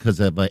 and it was because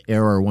of an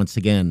error once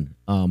again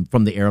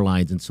from the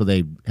airlines, and so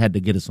they had to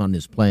get us on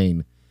this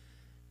plane,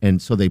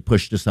 and so they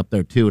pushed us up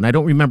there too. And I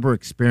don't remember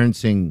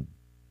experiencing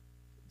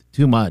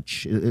too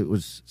much. It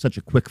was such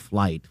a quick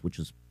flight, which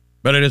was.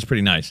 But it is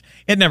pretty nice.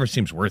 It never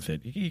seems worth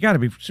it. You got to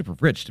be super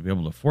rich to be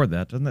able to afford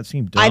that. Doesn't that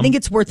seem dumb? I think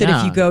it's worth it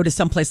if you go to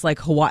someplace like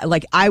Hawaii.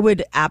 Like, I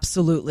would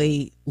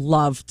absolutely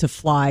love to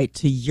fly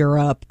to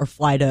Europe or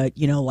fly to,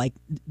 like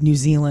New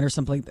Zealand or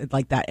something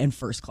like that in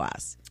first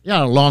class.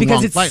 Yeah, a long because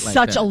long it's flight like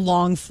such that. a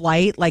long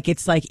flight. Like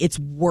it's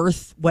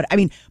worth what I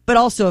mean. But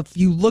also, if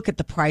you look at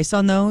the price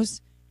on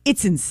those,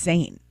 it's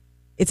insane.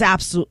 It's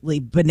absolutely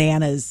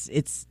bananas.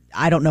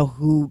 I don't know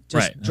who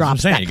just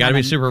drops that. You got to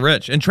be super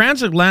rich. And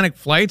transatlantic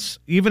flights,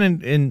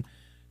 even in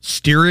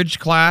steerage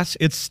class,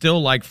 it's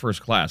still like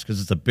first class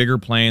because it's a bigger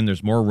plane.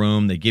 There's more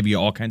room. They give you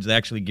all kinds. They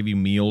actually give you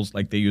meals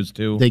like they used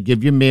to. They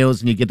give you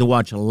meals, and you get to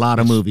watch a lot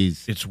of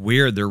movies. It's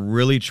weird. They're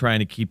really trying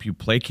to keep you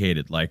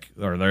placated.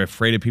 Or they're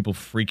afraid of people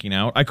freaking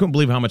out. I couldn't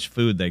believe how much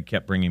food they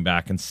kept bringing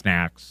back and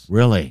snacks.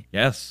 Really?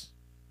 Yes.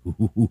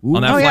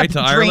 On that flight to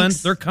Ireland,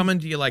 they're coming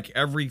to you like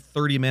every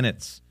 30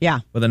 minutes.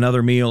 Yeah. With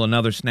another meal,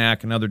 another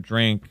snack, another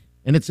drink.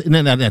 And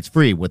then that's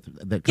free with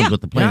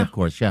the plane, of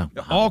course. Yeah.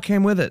 It all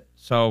came with it.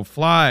 So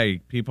fly,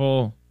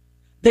 people.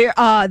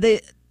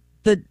 The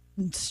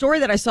story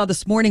that I saw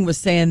this morning was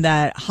saying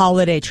that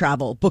holiday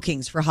travel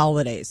bookings for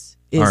holidays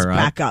is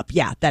back up.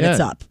 Yeah, that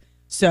it's up.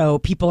 So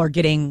people are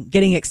getting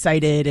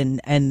excited,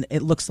 and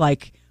it looks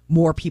like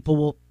more people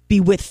will be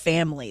with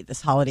family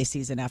this holiday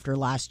season after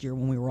last year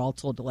when we were all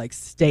told to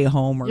stay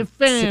home or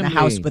sit in a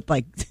house with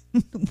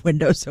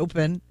windows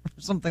open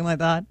or something like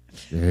that.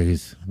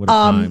 Jeez, what a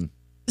time.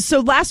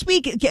 So last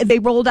week they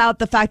rolled out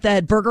the fact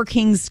that Burger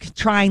King's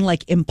trying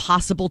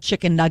Impossible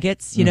chicken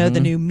nuggets, the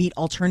new meat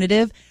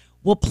alternative.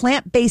 Well,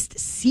 plant-based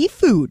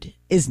seafood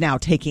is now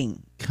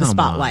taking the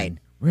spotlight. On.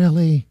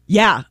 Really?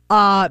 Yeah.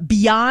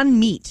 Beyond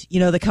Meat,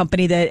 the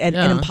company and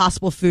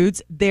Impossible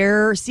Foods,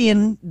 they're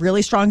seeing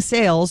really strong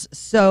sales.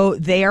 So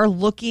they are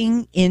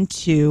looking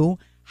into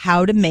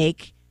how to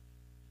make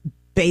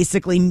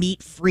basically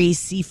meat-free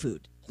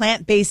seafood.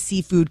 plant-based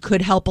seafood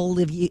could help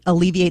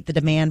alleviate the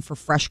demand for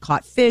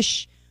fresh-caught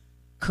fish,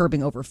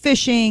 curbing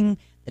overfishing,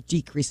 that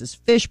decreases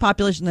fish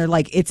population. They're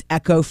like, it's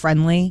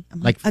eco-friendly. I'm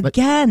like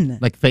again.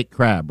 Like fake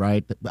crab,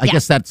 right? I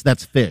guess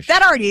that's fish.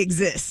 That already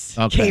exists.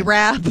 Okay.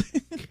 K-Rab.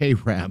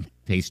 K-Rab.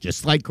 Tastes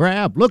just like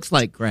crab. Looks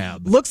like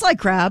crab. Looks like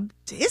crab.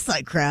 Tastes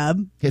like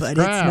crab. It's but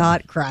crab. It's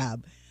not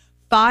crab.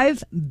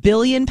 5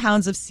 billion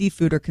pounds of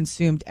seafood are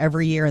consumed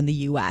every year in the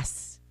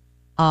U.S.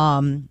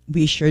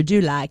 We sure do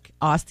like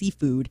our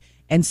seafood.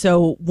 And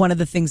so one of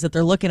the things that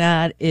they're looking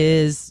at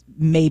is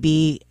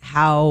maybe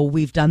how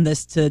we've done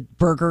this to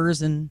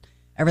burgers and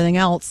everything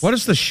else. What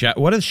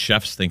does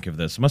chefs think of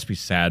this? It must be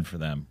sad for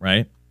them,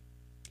 right?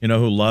 You know,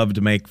 who love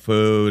to make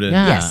food and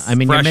Yes. I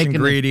mean, fresh you're making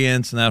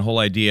ingredients and that whole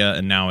idea.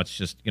 And now it's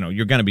just,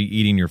 you're going to be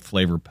eating your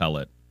flavor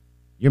pellet.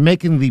 You're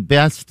making the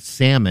best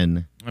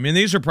salmon. I mean,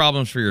 these are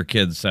problems for your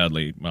kids,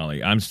 sadly,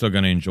 Molly. I'm still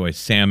going to enjoy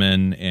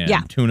salmon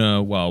and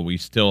tuna while we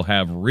still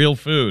have real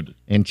food.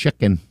 And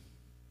chicken.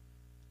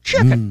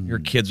 Your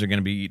kids are going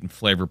to be eating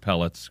flavor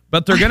pellets,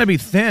 but they're going to be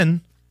thin.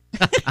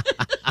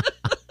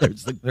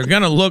 They're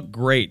going to look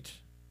great.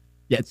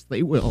 Yes,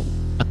 they will.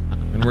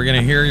 And we're going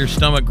to hear your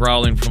stomach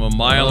growling from a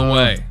mile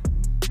away.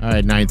 All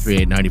right,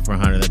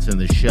 938-9400. That's in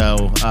the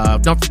show.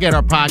 Don't forget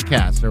our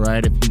podcast, all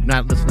right? If you've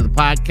not listened to the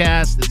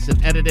podcast, it's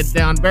an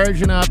edited-down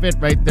version of it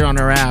right there on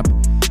our app.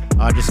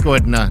 Just go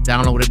ahead and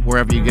download it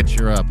wherever you get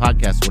your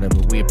podcasts or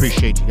whatever. We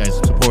appreciate you guys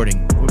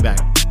supporting. We'll be back.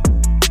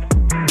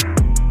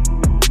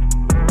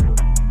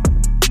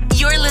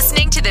 You're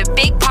listening to the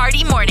Big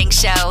Party Morning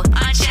Show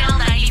on Channel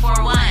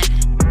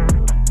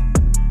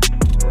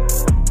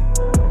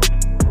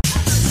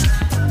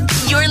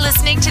 94.1. You're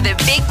listening to the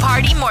Big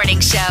Party Morning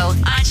Show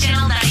on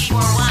Channel 94.1.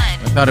 I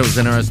thought it was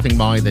interesting,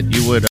 Molly, that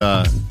you would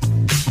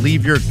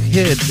leave your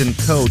kids and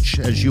coach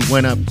as you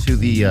went up to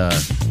the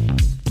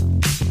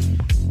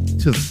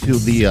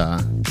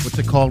what's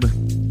it called?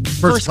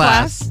 First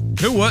class.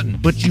 Who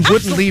wouldn't? But you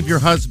wouldn't leave your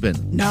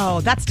husband. No,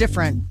 that's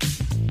different.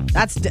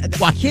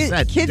 Why is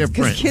that kids, different?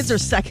 Because kids are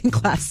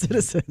second-class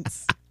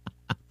citizens.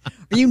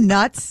 Are you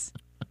nuts?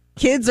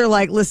 Kids are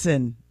like,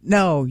 listen,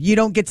 no, you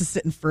don't get to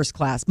sit in first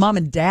class. Mom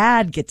and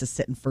dad get to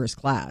sit in first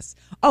class.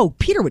 Oh,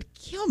 Peter would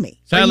kill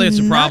me. Sadly, it's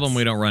a problem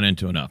we don't run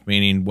into enough.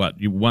 Meaning, what?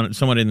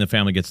 Someone in the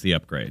family gets the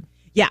upgrade.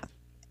 Yeah.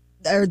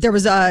 There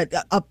was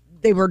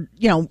they were,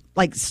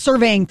 like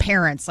surveying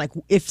parents. Like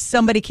if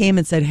somebody came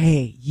and said,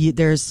 hey,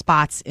 there's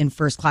spots in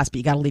first class, but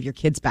you got to leave your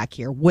kids back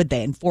here, would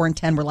they? And 4 and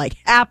 10 were like,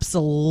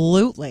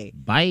 absolutely.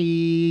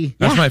 Bye.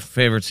 That's my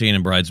favorite scene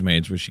in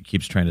Bridesmaids, where she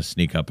keeps trying to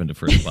sneak up into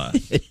first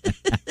class.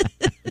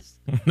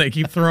 They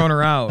keep throwing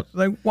her out.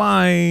 Like,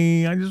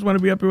 why? I just want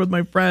to be up here with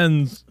my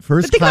friends.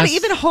 But think about it,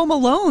 even Home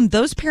Alone,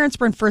 those parents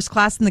were in first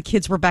class and the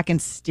kids were back in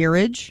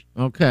steerage.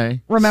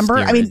 Okay.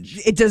 Remember?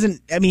 Steerage.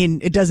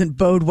 It doesn't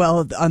bode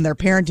well on their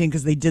parenting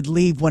because they did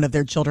leave one of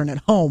their children at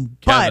home.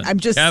 But I'm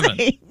just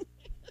saying.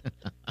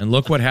 And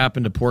look what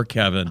happened to poor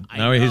Kevin.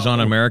 Now he's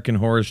on American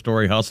Horror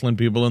Story, hustling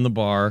people in the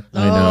bar.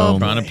 I know.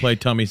 Trying to play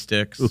tummy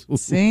sticks.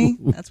 See?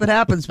 That's what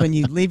happens when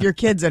you leave your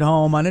kids at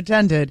home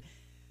unattended.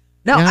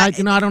 No, I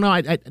don't know.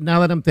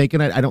 Now that I'm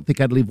thinking, I don't think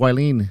I'd leave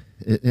Wileen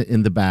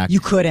in the back. You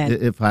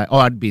couldn't.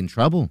 I'd be in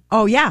trouble.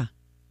 Oh yeah,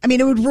 I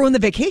mean it would ruin the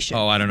vacation.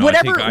 Oh, I don't know.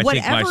 I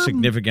think my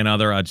significant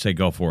other, I'd say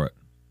go for it.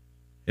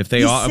 If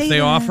they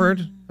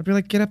offered, I'd be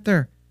like, get up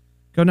there,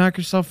 go knock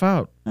yourself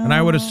out. And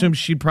I would assume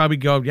she'd probably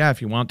go, yeah,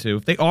 if you want to.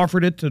 If they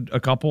offered it to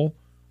a couple,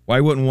 why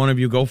wouldn't one of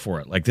you go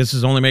for it? Like, this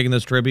is only making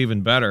this trip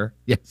even better.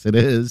 Yes, it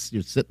is.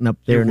 You're sitting up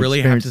there. You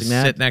really have to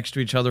that. sit next to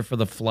each other for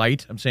the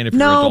flight. I'm saying if you're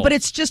no, adults. but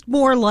it's just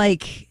more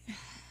like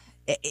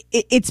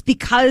it's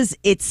because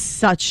it's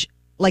such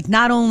like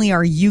not only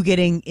are you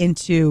getting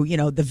into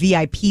the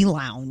VIP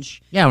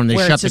lounge. Yeah, when they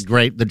shut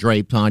the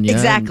drape on you.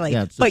 Exactly.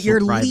 But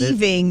you're private.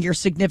 leaving your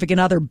significant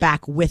other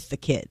back with the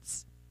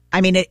kids.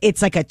 I mean,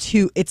 it's like a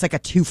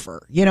twofer.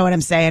 You know what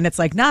I'm saying? It's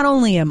like not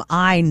only am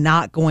I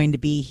not going to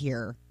be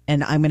here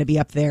and I'm going to be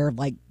up there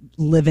like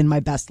living my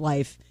best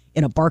life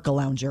in a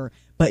Barcalounger,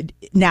 but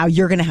now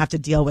you're going to have to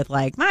deal with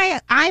like my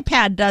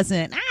iPad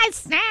doesn't. I have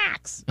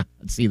snacks.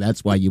 See,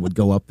 that's why you would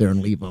go up there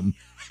and leave them.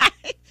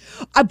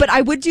 But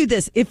I would do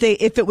this if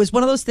it was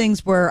one of those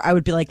things where I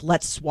would be like,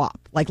 let's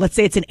swap. Like, let's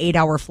say it's an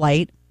 8-hour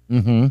flight.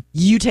 Mm-hmm.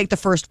 You take the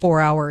first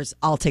 4 hours.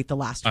 I'll take the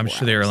last 4 hours. I'm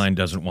sure the airline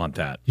doesn't want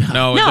that.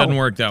 No, it doesn't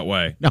work that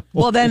way. No.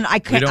 Well, then I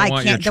can't. We don't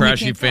want your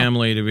trashy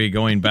family to be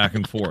going back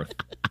and forth.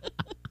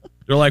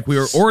 They're like, we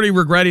were already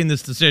regretting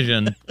this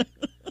decision.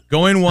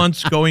 Going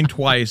once, going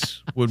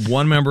twice. Would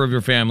one member of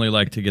your family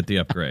like to get the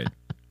upgrade?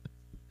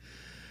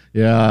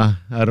 Yeah,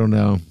 I don't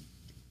know.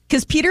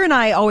 Because Peter and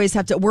I always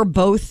have to. We're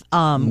both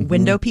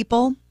window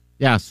people.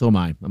 Yeah, so am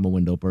I. I'm a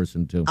window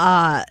person too.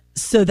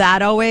 So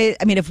that always.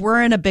 I mean, if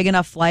we're in a big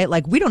enough flight,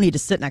 like we don't need to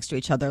sit next to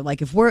each other.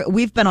 Like if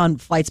we've been on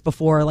flights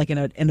before, like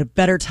in a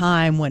better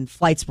time when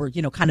flights were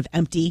kind of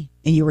empty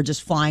and you were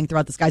just flying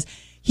throughout the skies.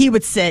 He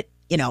would sit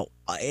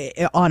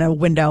on a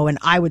window and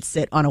I would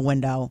sit on a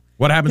window.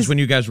 What happens when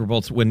you guys were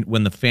both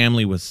when the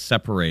family was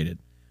separated,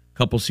 a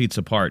couple seats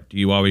apart? Do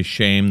you always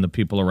shame the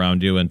people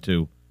around you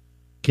into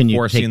Can you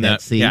forcing take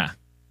that seat? Yeah.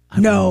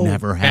 No.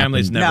 Never happened.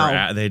 Families never,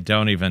 No. they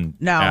don't even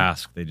No.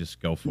 ask. They just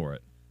go for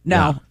it.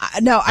 No,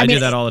 I I mean do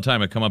that all the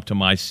time. I come up to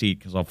my seat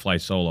because I'll fly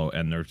solo,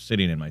 and they're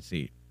sitting in my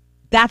seat.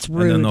 that's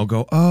rude. And then they'll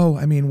go, "Oh,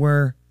 I mean,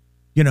 we're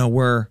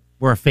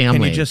We're a family.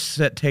 Can you just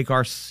take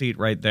our seat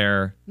right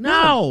there?"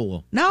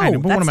 No. no, I know,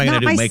 but that's what am I not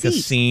going to my do? Make a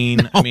seat.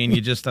 scene? I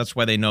mean, that's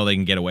why they know they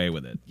can get away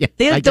with it. Yeah,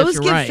 I guess Those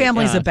you're give right.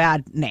 families Yeah. a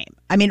bad name.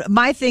 I mean,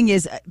 my thing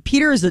is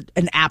Peter is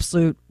an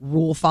absolute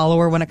rule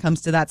follower when it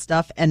comes to that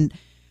stuff, and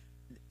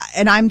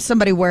I'm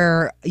somebody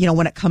where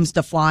when it comes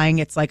to flying,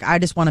 it's like I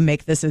just want to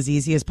make this as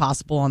easy as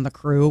possible on the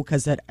crew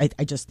because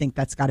I just think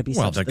that's got to be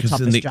such the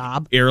toughest the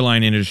job.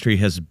 airline industry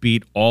has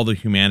beat all the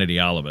humanity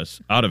out of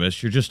us.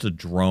 You're just a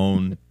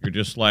drone. You're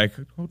just like,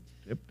 "Oh,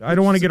 I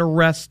don't want to get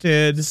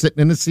arrested." Sitting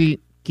in the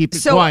seat, keep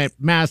it quiet,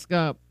 mask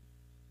up.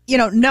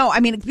 No, I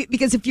mean,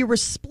 because if you were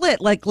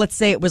split, like let's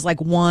say it was like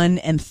 1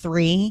 and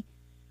 3,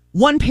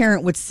 one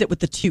parent would sit with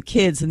the 2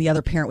 kids and the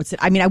other parent would sit.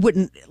 I mean, I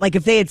wouldn't like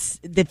if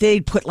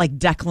they'd put like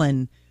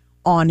Declan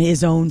on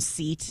his own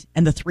seat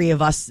and the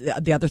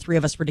other 3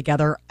 of us were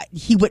together,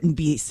 he wouldn't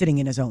be sitting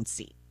in his own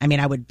seat. I mean,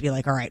 I would be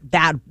like, all right,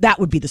 that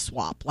would be the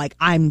swap. Like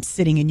I'm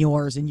sitting in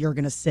yours and you're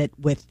going to sit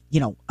with,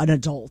 an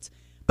adult.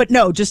 But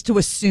no, just to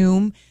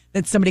assume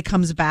that somebody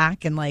comes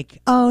back and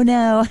like, oh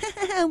no,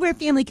 we're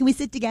family. Can we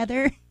sit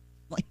together?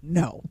 Like,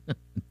 no.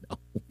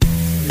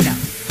 No.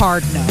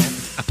 Hard no.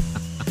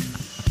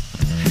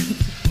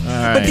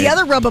 But the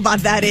other rub about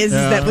that is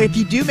that if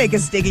you do make a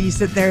stick and you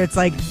sit there, it's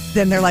like,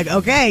 then they're like,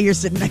 okay, you're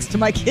sitting next to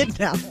my kid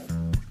now.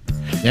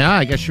 Yeah,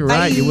 I guess you're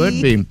right. You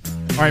would be.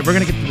 All right, we're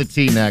going to get to the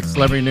tea next.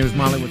 Celebrity news,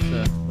 Molly, what's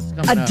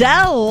coming up?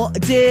 Adele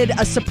did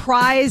a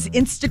surprise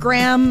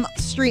Instagram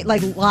stream,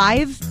 like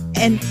live,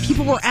 and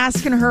people were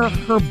asking her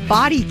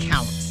body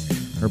count.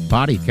 Her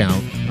body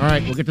count. All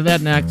right, we'll get to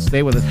that next.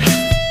 Stay with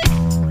us.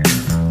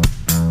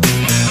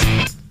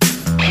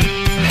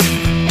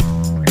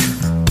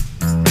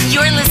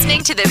 You're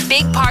listening to the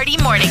Big Party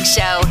Morning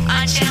Show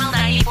on Channel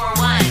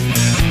 94.1.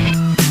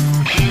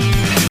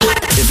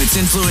 If it's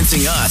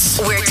influencing us,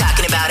 We're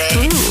talking about it.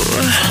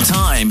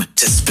 time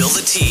to spill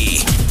the tea.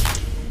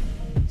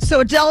 So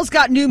Adele's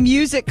got new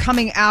music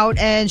coming out,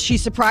 and she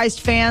surprised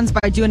fans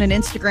by doing an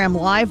Instagram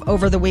Live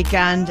over the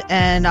weekend.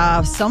 And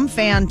some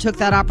fan took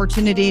that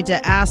opportunity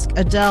to ask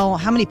Adele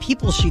how many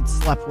people she'd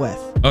slept with.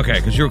 Okay,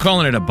 because you were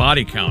calling it a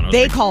body count.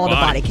 They call it a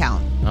body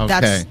count.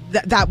 Okay.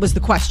 That was the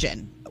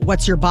question.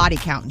 What's your body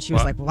count? And she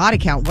was like, well, body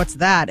count, what's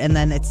that? And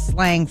then it's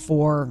slang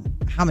for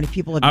how many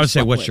people have you I would say,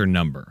 slept what's with? your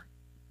number?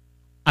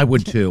 I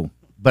would too,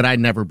 but I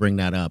never bring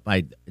that up.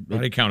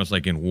 Body count is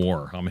like in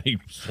war. How many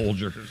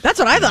soldiers? That's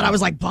what I thought. I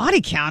was like,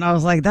 body count. I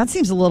was like, that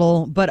seems a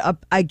little, but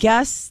I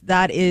guess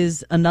that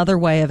is another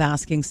way of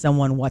asking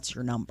someone, what's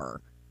your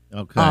number?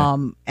 Okay.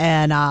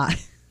 And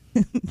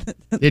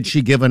Did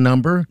she give a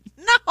number?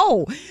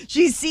 no,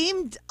 she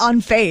seemed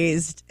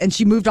unfazed, and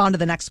she moved on to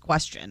the next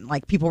question.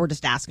 Like people were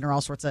just asking her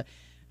all sorts of,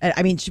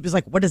 I mean, she was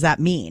like, what does that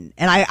mean?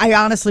 And I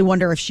honestly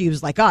wonder if she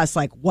was like us,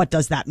 like, what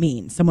does that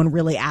mean? Someone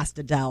really asked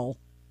Adele.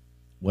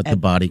 What the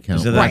body count?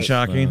 Is it that Right.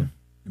 shocking?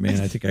 I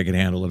mean, I think I could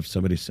handle it if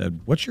somebody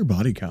said, "What's your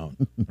body count?"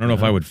 I don't know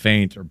if I would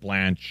faint or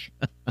blanch.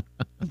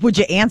 Would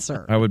you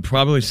answer? I would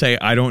probably say,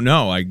 "I don't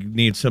know. I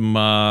need some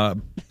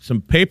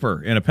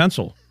paper and a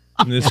pencil.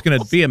 And it's going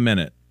to be a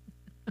minute."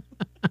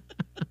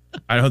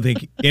 I don't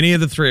think any of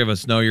the 3 of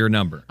us know your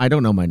number. I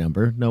don't know my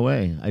number. No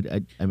way.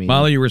 I mean,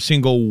 Molly, you were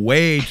single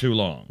way too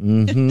long.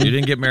 You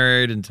didn't get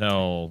married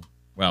until,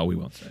 well, we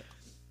won't say it.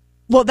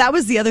 Well, that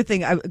was the other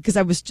thing, because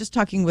I was just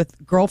talking with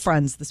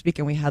girlfriends this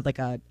weekend. We had like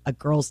a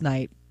girls'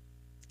 night,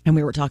 and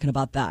we were talking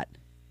about that.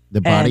 the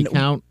body And-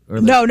 count?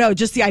 Or No,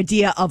 just the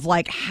idea of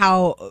like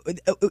how,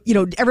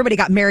 everybody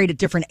got married at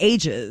different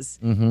ages.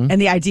 Mm-hmm. And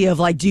the idea of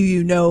like, do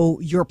you know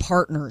your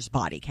partner's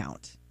body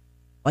count?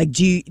 Like,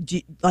 do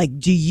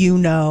you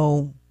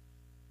know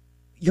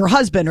your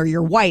husband or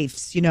your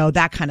wife's,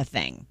 that kind of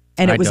thing.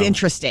 And it I was don't.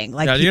 interesting.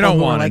 Like Yeah, you people don't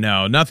who were want to like,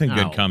 know. Nothing No.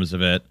 good comes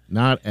of it.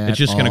 Not at It's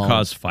just going to all.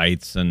 cause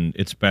fights, and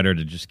it's better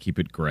to just keep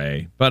it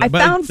gray. But I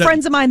found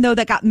friends of mine though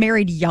that got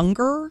married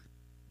younger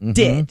Mm-hmm.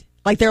 did.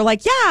 Like they're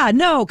like, yeah,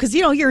 no, because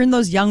you're in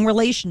those young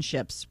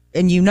relationships,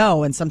 and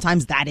and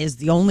sometimes that is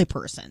the only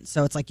person.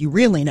 So it's like you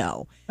really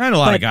know. And a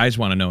lot But- of guys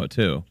want to know it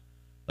too.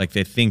 Like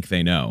they think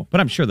they know, but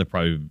I'm sure they're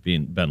probably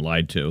been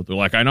lied to. They're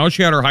like, I know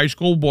she had her high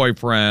school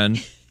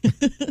boyfriend,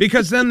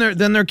 because then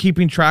they're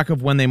keeping track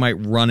of when they might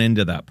run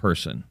into that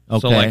person. So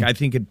Okay. like I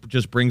think it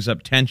just brings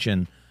up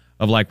tension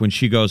of like when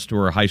she goes to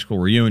her high school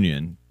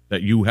reunion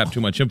that you have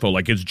too much info.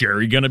 Like, is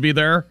Jerry going to be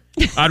there?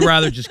 I'd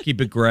rather just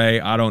keep it gray.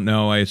 I don't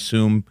know. I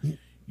assume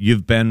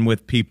you've been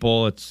with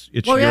people. It's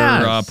Well, your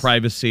yes.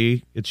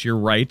 privacy. It's your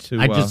right to.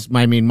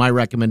 My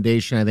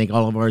recommendation, I think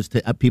all of ours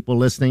to people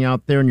listening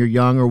out there and you're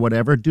young or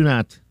whatever, do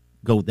not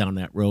go down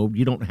that road.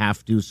 You don't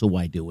have to, so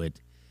why do it?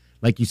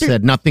 Like you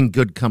said, nothing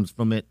good comes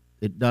from it.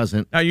 It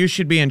doesn't. Now, you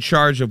should be in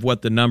charge of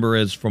what the number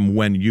is from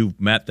when you've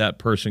met that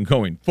person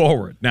going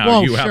forward. Now,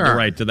 Well, you have the sure.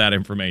 right to that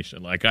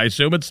information. Like, I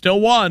assume it's still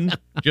 1,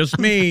 just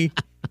me.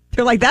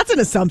 They're like, that's an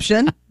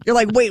assumption. You're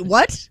like, wait,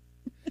 what?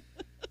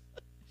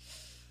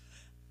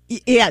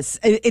 Yes,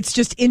 it's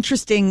just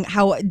interesting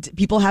how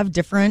people have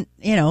different,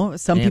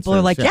 some people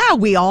are like,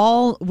 we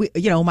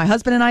my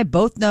husband and I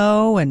both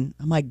know. And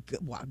I'm like,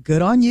 wow,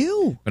 good on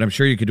you. But I'm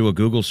sure you could do a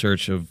Google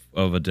search of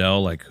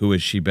Adele, like who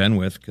has she been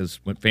with? Because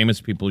famous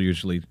people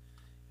usually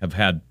have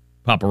had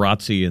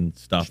paparazzi and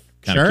stuff.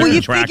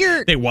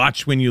 They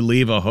watch when you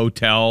leave a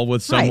hotel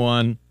with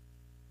someone. Right.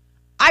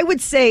 I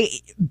would say,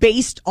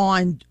 based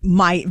on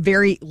my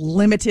very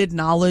limited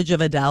knowledge of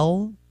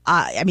Adele,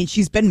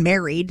 she's been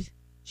married.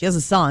 She has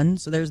a son,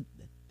 so there's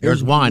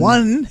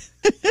one.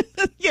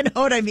 You know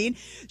what I mean?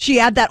 She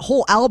had that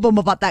whole album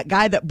about that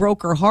guy that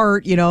broke her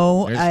heart.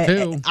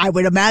 I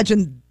would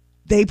imagine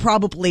they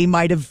probably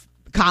might have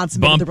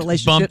consummated the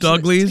relationship. Bumped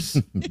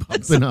uglies.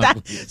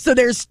 So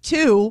there's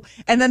two,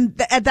 and then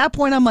at that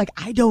point, I'm like,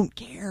 I don't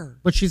care.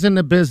 But she's in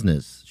the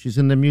business. She's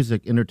in the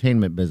music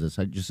entertainment business.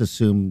 I just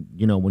assume,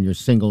 when you're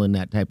single in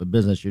that type of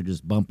business, you're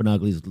just bumping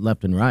uglies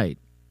left and right.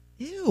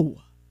 Ew.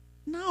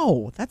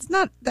 No, that's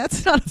not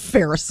a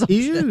fair assumption.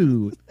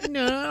 Ew,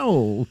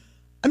 no.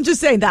 I'm just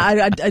saying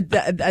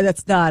that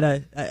that's not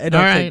a.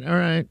 All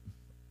right.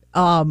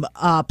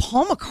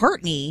 Paul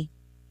McCartney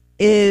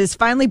is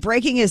finally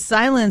breaking his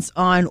silence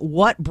on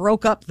what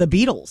broke up the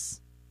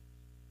Beatles,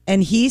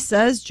 and he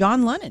says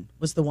John Lennon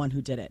was the one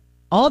who did it.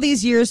 All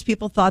these years,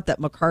 people thought that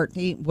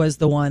McCartney was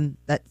the one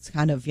that's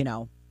kind of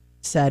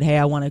said, "Hey,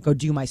 I want to go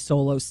do my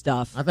solo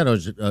stuff." I thought it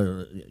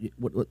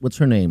was what's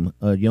her name?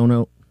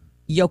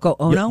 Yoko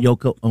Ono?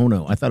 Yoko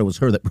Ono. I thought it was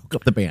her that broke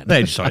up the band.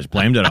 They just always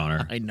blamed it on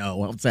her. I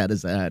know. How sad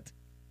is that?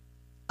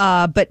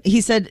 But he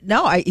said,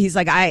 no, he's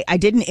like, I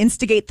didn't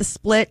instigate the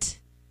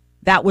split.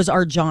 That was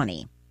our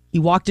Johnny. He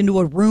walked into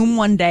a room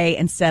one day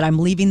and said, I'm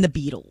leaving the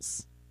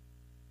Beatles.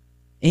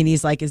 And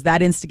he's like, is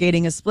that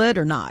instigating a split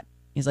or not?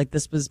 He's like,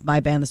 this was my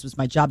band. This was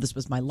my job. This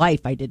was my life.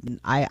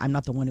 I'm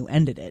not the one who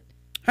ended it.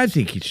 I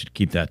think he should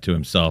keep that to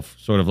himself,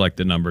 sort of like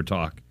the number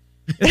talk.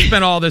 It's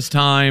been all this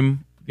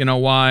time.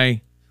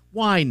 Why?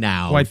 Why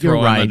now? Why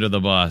throw him under the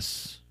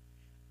bus?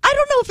 I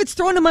don't know if it's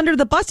throwing him under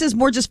the bus. Is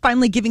more just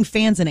finally giving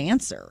fans an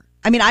answer.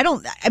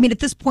 At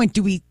this point,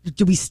 do we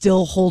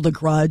still hold a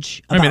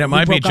grudge? It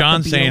might be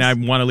John saying, I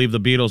want to leave the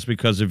Beatles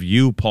because of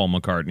you, Paul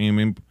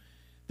McCartney.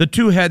 The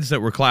two heads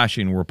that were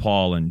clashing were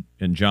Paul and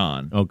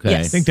John. Okay.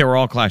 Yes. I think they were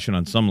all clashing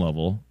on some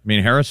level.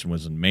 Harrison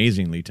was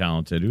amazingly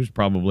talented. He was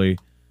probably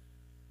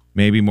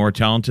maybe more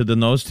talented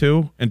than those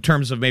two in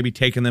terms of maybe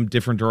taking them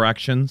different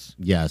directions.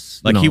 Yes.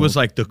 He was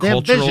like the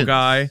cultural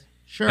guy.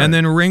 Sure. And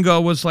then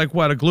Ringo was like,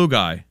 a glue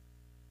guy.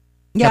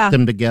 Yeah. Kept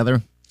them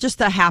together.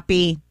 Just a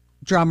happy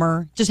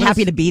drummer. Just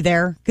happy to be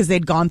there because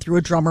they'd gone through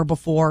a drummer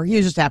before. He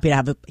was just happy to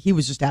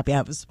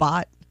have a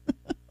spot.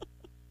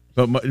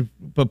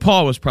 But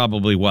Paul was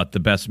probably the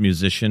best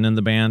musician in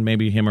the band,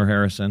 maybe him or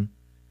Harrison.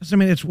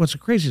 It's what's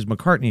crazy is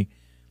McCartney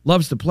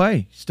loves to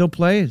play. Still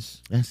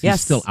plays. Yes,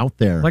 he's still out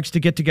there. Likes to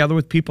get together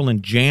with people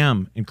and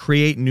jam and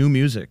create new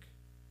music.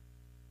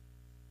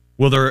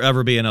 Will there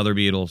ever be another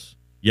Beatles?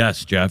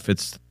 Yes, Jeff.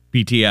 It's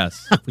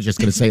BTS. I was just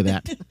going to say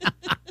that.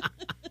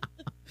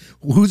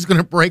 Who's going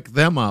to break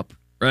them up?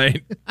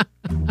 Right.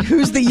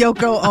 Who's the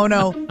Yoko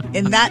Ono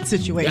in that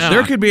situation? Yeah.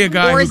 There could be a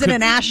guy. Or is it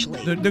an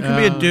Ashley? There could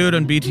be a dude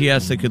on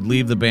BTS that could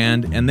leave the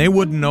band, and they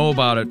wouldn't know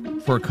about it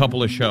for a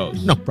couple of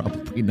shows. No,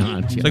 probably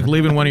not. It's like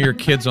leaving one of your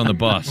kids on the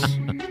bus.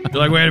 You're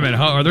like, wait a minute,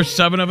 are there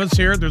 7 of us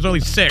here? There's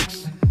only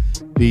 6.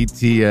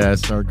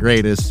 BTS, our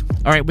greatest.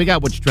 All right, we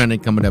got What's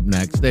Trending coming up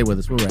next. Stay with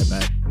us. We're right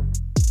back.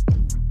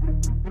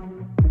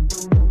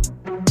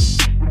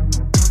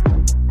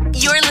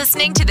 You're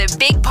listening to the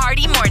Big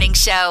Party Morning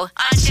Show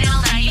on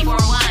Channel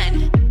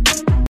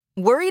 94.1.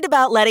 Worried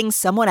about letting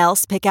someone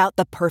else pick out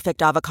the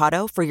perfect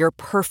avocado for your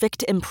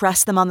perfect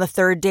impress them on the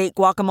third date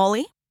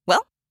guacamole?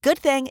 Well, good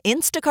thing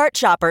Instacart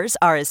shoppers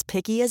are as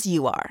picky as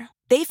you are.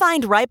 They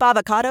find ripe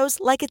avocados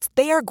like it's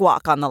their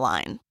guac on the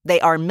line. They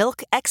are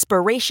milk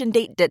expiration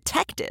date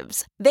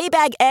detectives. They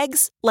bag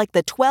eggs like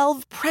the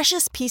 12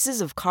 precious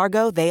pieces of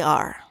cargo they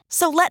are.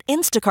 So let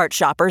Instacart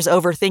shoppers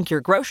overthink your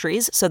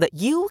groceries so that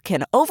you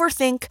can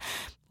overthink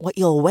what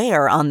you'll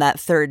wear on that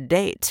third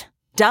date.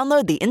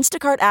 Download the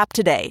Instacart app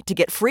today to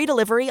get free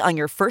delivery on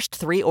your first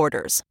 3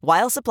 orders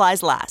while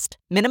supplies last.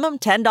 Minimum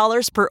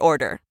 $10 per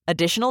order.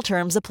 Additional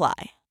terms apply.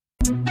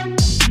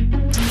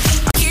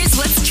 Here's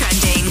what's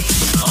trending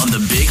on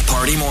the Big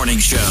Party Morning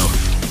Show.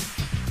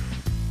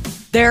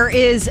 There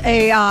is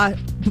a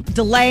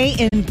delay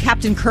in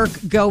Captain Kirk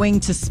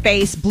going to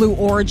space. Blue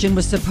Origin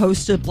was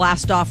supposed to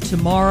blast off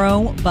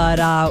tomorrow, but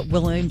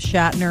William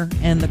Shatner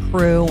and the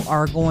crew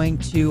are going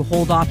to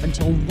hold off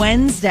until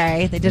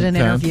Wednesday. They did an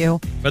interview.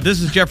 But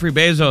this is Jeffrey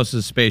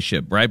Bezos'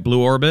 spaceship, right?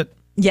 Blue Orbit?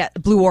 Yeah,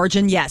 Blue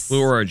Origin, yes.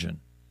 Blue Origin.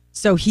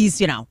 So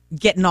he's,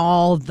 getting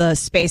all the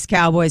space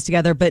cowboys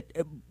together. But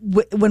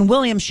when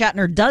William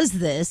Shatner does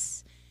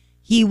this,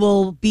 he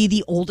will be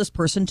the oldest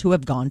person to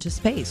have gone to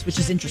space, which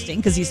is interesting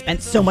because he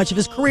spent so much of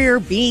his career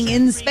being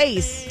in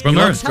space. From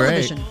Earth.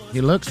 Television. Great.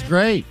 He looks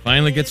great.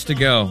 Finally gets to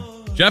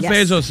go. Jeff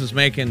Bezos is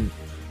making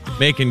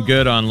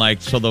good on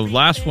so the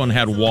last one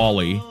had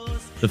WALL-E,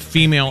 the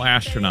female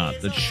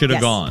astronaut that should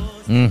have gone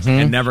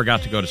and never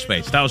got to go to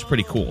space. That was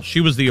pretty cool.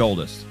 She was the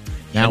oldest.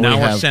 Now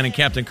we're sending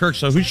Captain Kirk.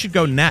 So who should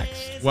go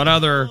next?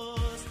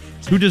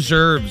 Who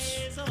deserves?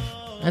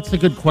 That's a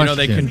good question.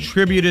 They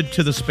contributed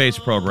to the space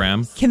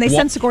program. Can they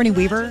send Sigourney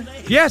Weaver?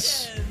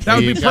 Yes. That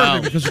would be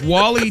perfect because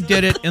Wally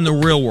did it in the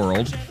real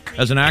world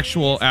as an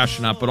actual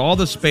astronaut, but all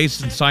the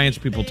space and science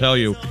people tell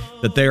you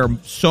that they are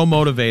so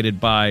motivated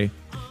by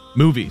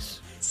movies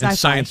and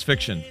science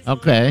fiction.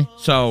 Okay.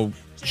 So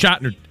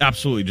Shatner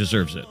absolutely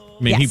deserves it.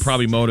 I mean, he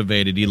probably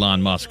motivated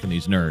Elon Musk and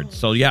these nerds.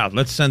 So yeah,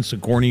 let's send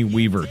Sigourney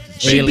Weaver.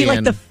 She'd be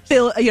like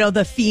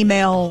the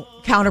female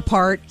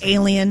counterpart,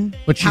 Alien.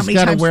 But she's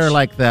got to wear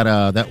like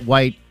that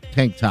white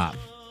tank top.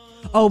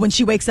 Oh, when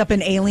she wakes up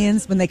in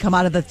Aliens, when they come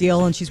out of the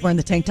deal and she's wearing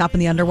the tank top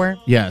and the underwear?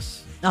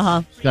 Yes.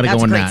 Uh-huh. Got to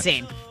go in that. That's a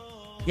great scene.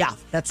 Yeah,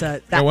 that's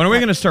a... when are we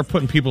going to start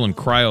putting people in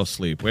cryo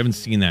sleep? We haven't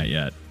seen that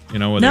yet.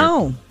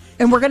 No.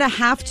 And we're going to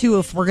have to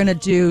if we're going to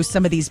do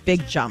some of these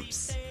big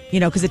jumps.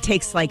 Because it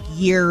takes like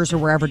years or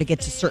wherever to get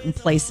to certain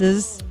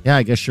places. Yeah,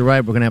 I guess you're right.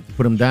 We're going to have to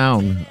put them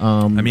down.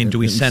 Do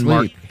we send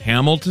Mark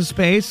Hamill to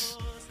space?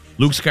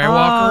 Luke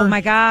Skywalker? Oh,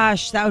 my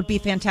gosh. That would be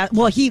fantastic.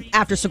 Well,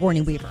 after Sigourney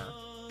Weaver.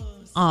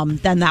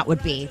 Then that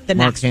would be the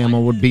next Mark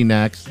Hamill would be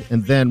next.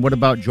 And then what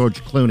about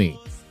George Clooney?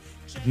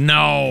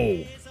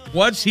 No.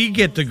 What's he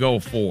get to go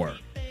for?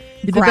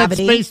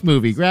 Gravity. That space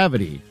movie,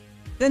 Gravity.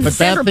 Then but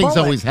bad things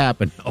always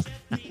happen.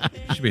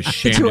 You should be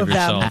ashamed of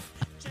yourself.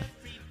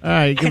 All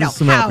right, give us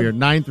some help here.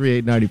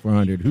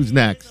 938-9400. Who's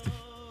next?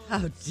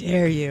 How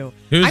dare you?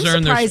 Who's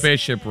earned their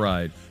spaceship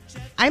ride?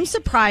 I'm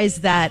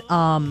surprised that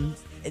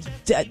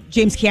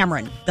James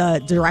Cameron,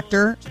 the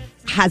director,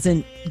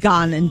 hasn't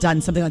gone and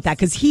done something like that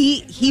because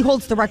he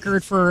holds the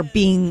record for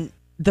being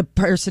the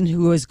person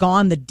who has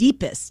gone the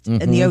deepest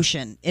in the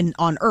ocean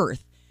on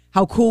Earth.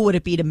 How cool would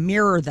it be to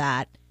mirror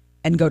that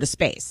and go to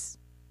space?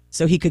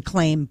 So he could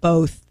claim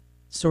both.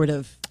 Sort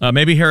of.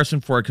 Maybe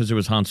Harrison Ford because it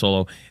was Han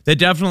Solo. They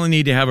definitely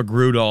need to have a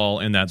Groot doll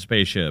in that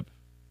spaceship.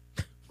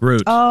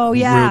 Groot. Oh,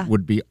 yeah. Groot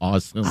would be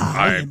awesome.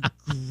 I am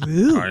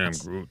Groot. I am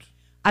Groot.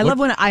 I love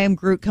when I Am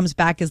Groot comes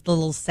back as the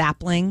little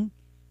sapling.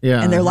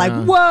 Yeah. And they're like,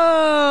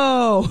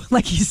 whoa!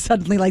 Like he's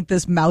suddenly like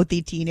this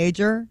mouthy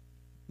teenager.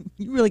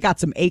 You really got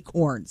some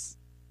acorns.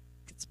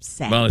 Get some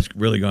sap. Well, it's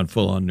really gone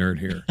full on nerd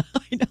here.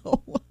 I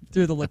know.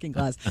 Through the looking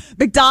glass.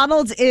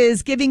 McDonald's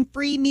is giving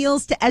free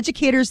meals to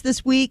educators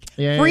this week.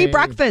 Yay. Free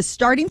breakfast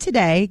starting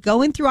today,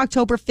 going through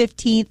October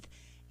 15th.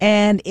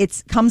 And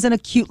it comes in a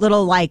cute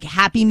little like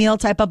Happy Meal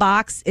type of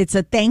box. It's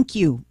a thank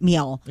you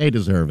meal. They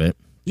deserve it.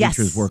 Yes.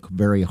 Teachers work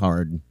very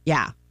hard.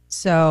 Yeah.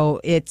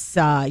 So it's,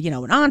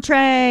 an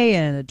entree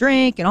and a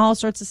drink and all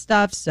sorts of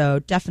stuff. So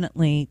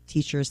definitely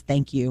teachers,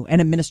 thank you.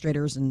 And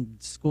administrators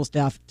and school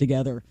staff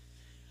together.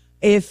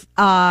 If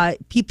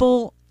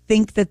people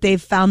think that they've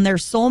found their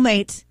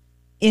soulmate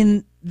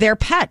in their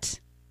pet,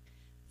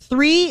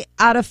 3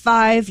 out of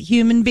 5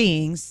 human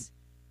beings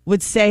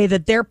would say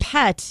that their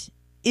pet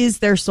is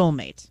their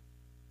soulmate.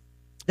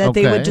 That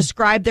they would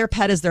describe their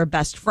pet as their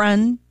best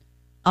friend.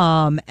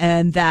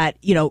 And that,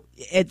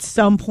 at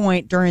some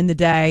point during the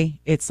day,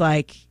 it's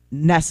like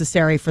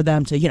necessary for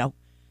them to,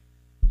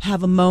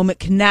 have a moment,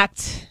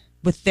 connect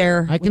with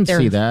their... I can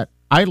see that.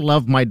 I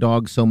love my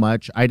dog so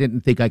much. I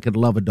didn't think I could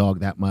love a dog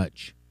that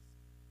much.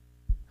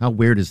 How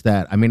weird is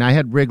that? I mean, I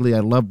had Wrigley. I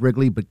love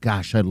Wrigley, but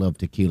gosh, I love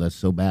Tequila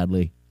so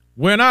badly.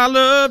 When I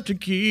love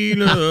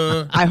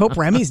tequila. I hope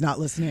Remy's not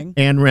listening.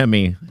 And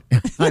Remy.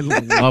 I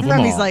love them all.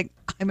 Remy's like,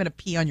 I'm going to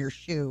pee on your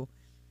shoe.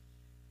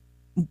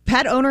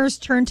 Pet owners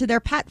turn to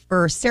their pet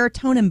for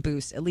serotonin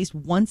boost at least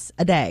once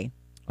a day.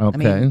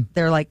 Okay. I mean,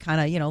 they're like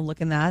kind of,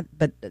 looking at,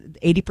 but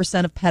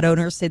 80% of pet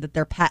owners say that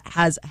their pet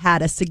has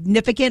had a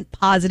significant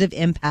positive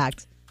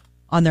impact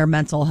on their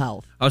mental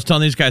health. I was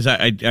telling these guys,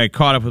 I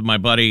caught up with my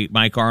buddy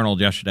Mike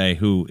Arnold yesterday,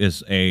 who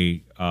is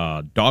a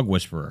dog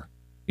whisperer.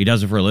 He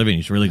does it for a living.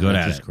 He's really good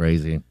at it. That's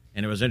crazy.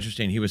 And it was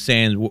interesting. He was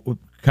saying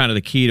kind of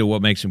the key to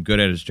what makes him good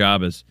at his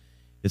job is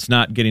it's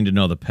not getting to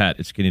know the pet.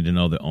 It's getting to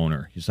know the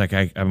owner. He's like,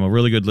 I'm a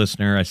really good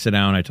listener. I sit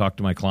down. I talk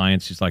to my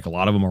clients. He's like, a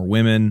lot of them are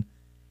women.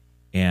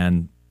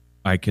 And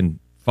I can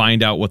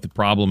find out what the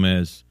problem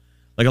is.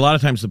 Like a lot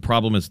of times the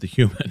problem is the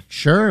human.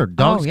 Sure.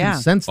 Dogs can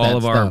sense that all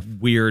of stuff. our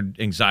weird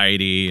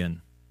anxiety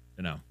and,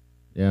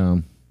 Yeah.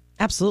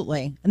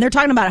 Absolutely. And they're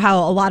talking about how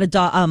a lot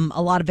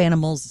of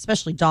animals,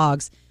 especially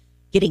dogs,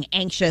 getting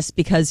anxious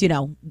because,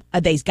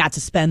 they got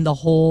to spend the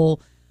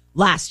whole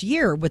last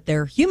year with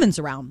their humans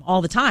around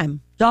all the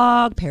time.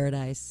 Dog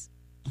paradise.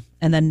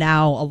 And then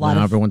now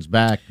everyone's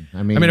back.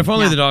 I mean, if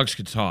only the dogs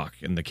could talk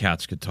and the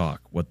cats could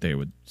talk, what they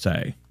would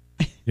say.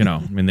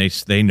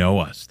 They know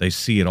us. They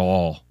see it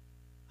all.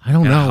 I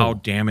don't know how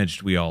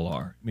damaged we all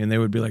are. I mean, they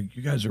would be like,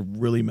 "You guys are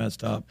really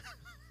messed up."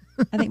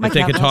 I think if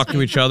they could talk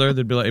to each other,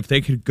 they'd be like, if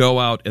they could go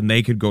out and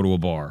they could go to a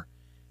bar,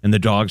 and the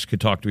dogs could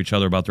talk to each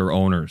other about their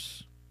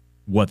owners,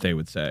 what they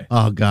would say.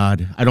 Oh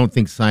God, I don't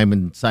think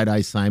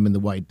Side-Eye Simon, the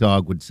white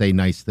dog, would say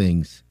nice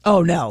things.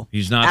 Oh no,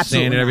 he's not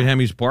saying it every time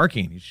he's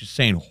barking. He's just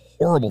saying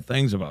horrible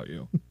things about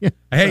you. Yeah,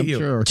 I hate I'm you.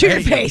 sure. To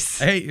your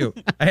face. I hate you.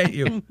 I hate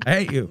you. I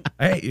hate you.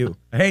 I hate you.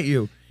 I hate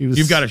you. He was-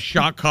 You've got a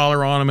shock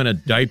collar on him and a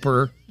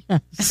diaper.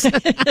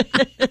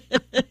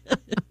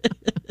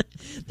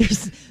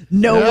 There's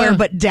nowhere Yeah.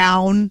 but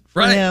down for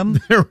Right. him.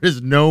 There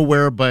is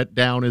nowhere but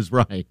down is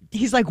right.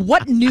 He's like,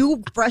 what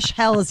new fresh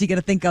hell is he going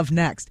to think of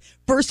next?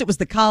 First it was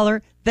the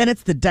collar, then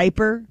it's the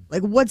diaper.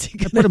 Like, what's he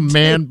going to Put a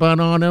man bun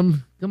on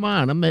him. Come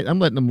on, I'm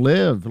letting him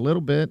live a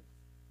little bit.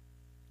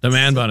 The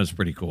man bun is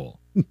pretty cool.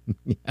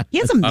 He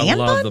has a man I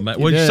love bun? the man.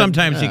 He Well, did,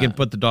 sometimes you yeah. can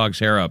put the dog's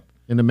hair up,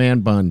 In a man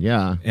bun,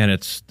 yeah. and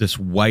it's this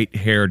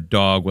white-haired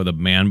dog with a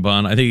man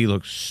bun. I think he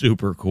looks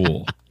super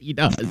cool. He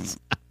does.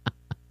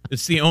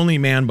 It's the only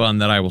man bun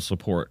that I will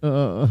support. I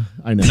know.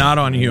 Not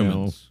on I know.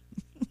 humans.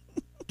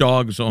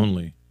 Dogs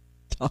only.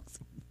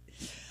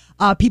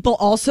 People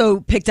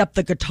also picked up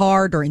the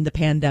guitar during the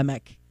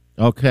pandemic.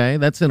 Okay,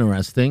 that's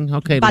interesting.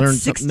 Okay, About learn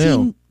something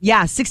new.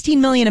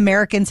 16 million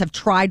Americans have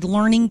tried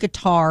learning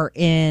guitar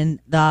in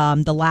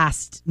the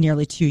last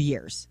nearly 2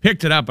 years.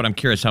 Picked it up, but I'm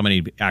curious how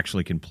many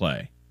actually can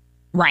play.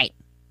 Right.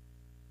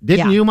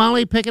 Didn't Yeah. you,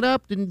 Molly, pick it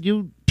up? Didn't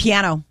you?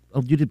 Piano.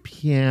 Oh, you did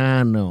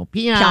piano.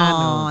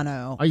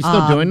 Piano. Are you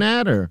still doing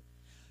that, or?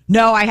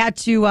 No, I had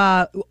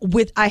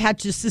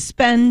to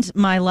suspend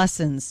my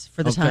lessons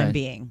for the time Okay.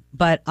 being.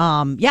 But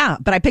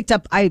but I picked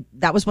up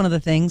that was one of the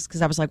things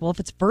because I was like, well, if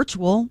it's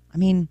virtual, I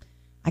mean,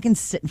 I can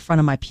sit in front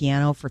of my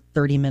piano for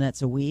 30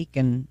 minutes a week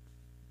and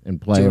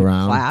play do a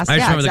around? class. I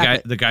just Yeah, remember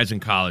exactly. the guys in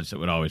college that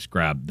would always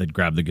grab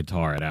the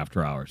guitar at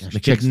after hours. They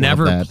chicks could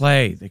never love that.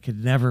 play. They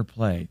could never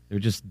play. They're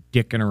just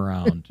dicking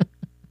around.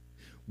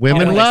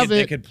 Women They love could-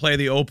 They it. could play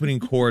the opening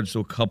chords to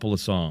a couple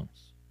of songs,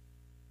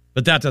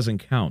 but that doesn't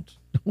count.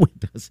 No, it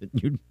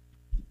doesn't.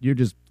 You're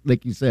just,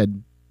 like you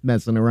said,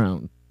 messing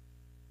around.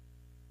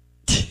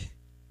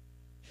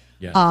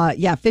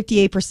 Yeah.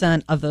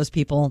 58% of those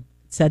people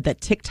said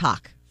that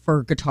TikTok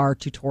for guitar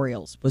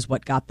tutorials was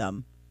what got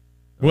them.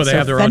 Well, they So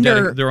have their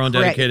Fender- own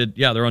correct.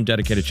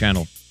 dedicated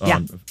channel. Yeah.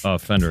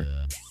 Fender.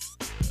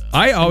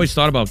 I always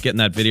thought about getting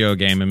that video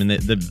game. I mean,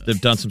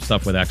 they've done some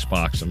stuff with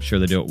Xbox. I'm sure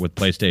they do it with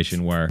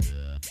PlayStation, where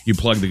you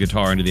plug the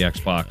guitar into the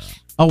Xbox.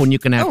 Oh, and you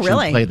can actually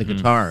really? play the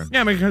guitar.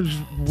 Yeah, because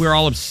we're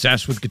all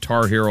obsessed with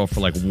Guitar Hero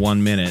for like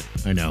 1 minute.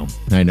 I know.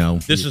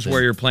 This is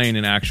where you're playing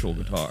an actual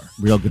guitar.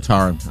 Real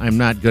guitar. I'm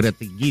not good at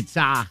the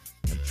guitar.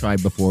 I've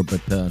tried before,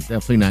 but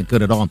definitely not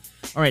good at all.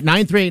 All right,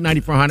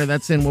 938-9400.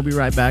 That's in. We'll be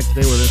right back.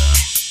 Stay with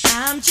us.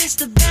 I'm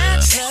just a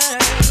dancer.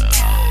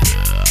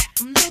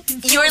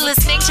 You're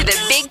listening to the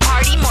Big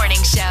Party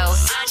Morning Show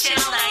on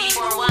Channel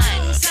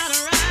 94.1.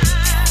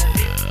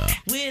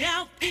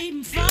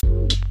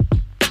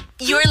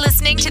 You're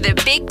listening to the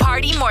Big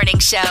Party Morning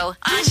Show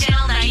on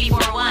Channel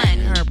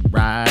 94.1. All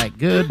right.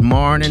 Good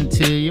morning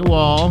to you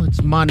all.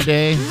 It's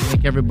Monday. I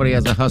think everybody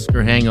has a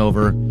Husker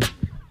hangover. At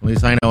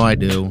least I know I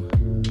do.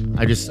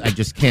 I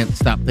just can't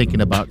stop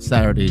thinking about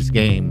Saturday's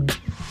game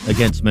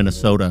against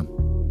Minnesota.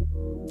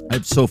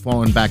 I've so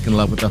fallen back in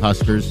love with the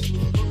Huskers.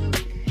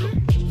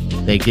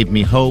 They give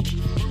me hope.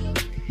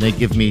 They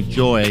give me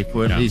joy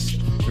for at least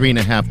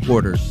 3.5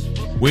 quarters.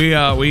 We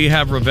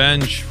have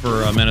revenge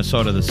for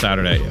Minnesota this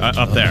Saturday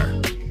up there,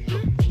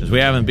 because we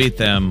haven't beat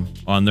them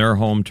on their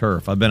home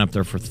turf. I've been up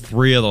there for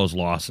 3 of those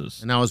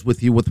losses. And I was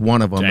with you with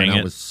one of them, Dang and I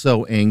it. was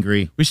so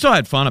angry. We still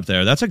had fun up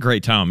there. That's a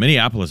great town.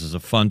 Minneapolis is a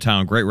fun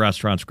town. Great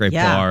restaurants, great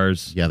Yeah.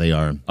 bars. Yeah, they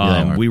are.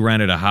 Yeah, they are. We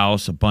rented a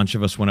house. A bunch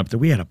of us went up there.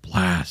 We had a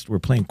blast. We were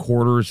playing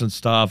quarters and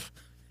stuff.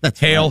 That's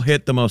Hale right.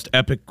 hit the most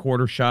epic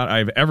quarter shot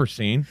I've ever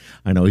seen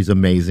I know, he's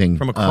amazing.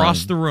 from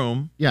across the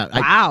room Yeah.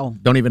 Wow. I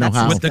don't even know That's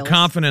how. with the skills.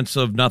 confidence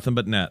of nothing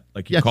but net,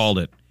 like you Yes. called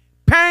it.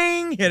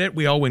 Pang! Hit it.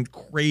 We all went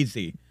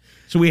crazy.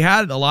 So we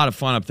had a lot of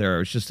fun up there. It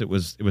was just it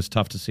was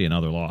tough to see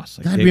another loss.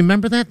 Like God, they-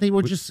 remember that? They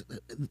were just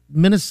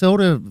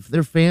Minnesota,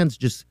 their fans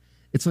just,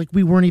 it's like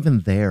we weren't even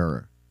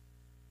there.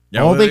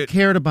 Yeah, All well, they it-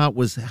 cared about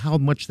was how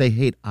much they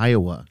hate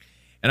Iowa.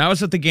 And I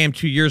was at the game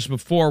 2 years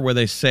before where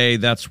they say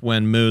that's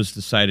when Moose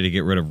decided to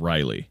get rid of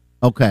Riley.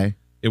 Okay.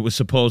 It was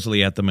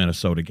supposedly at the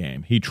Minnesota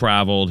game. He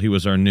traveled. He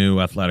was our new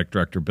athletic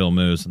director, Bill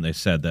Moose, and they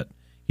said that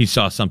he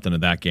saw something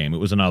at that game. It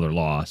was another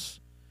loss.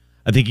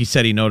 I think he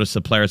said he noticed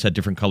the players had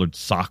different colored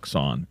socks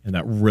on, and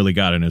that really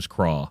got in his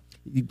craw.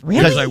 Really?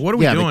 Because, like, what are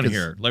we Yeah, doing because-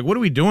 here? Like, what are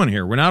we doing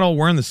here? We're not all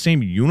wearing the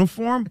same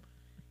uniform?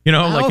 You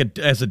know, like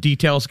as a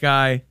details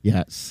guy.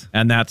 Yes.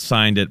 And that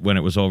signed it when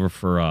it was over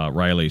for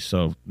Riley.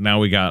 So now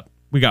we got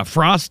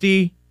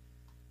Frosty.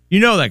 You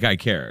know that guy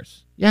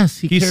cares. Yes,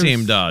 he cares.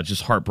 seemed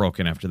just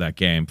heartbroken after that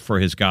game for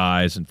his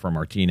guys and for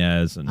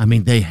Martinez. And I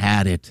mean, they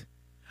had it.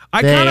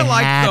 I they kind of had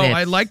like, though, it.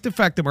 I like the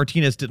fact that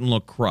Martinez didn't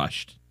look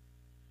crushed.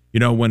 You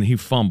know, when he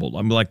fumbled.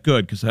 I'm like,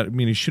 good, because, I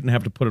mean, he shouldn't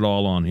have to put it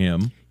all on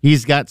him.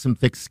 He's got some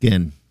thick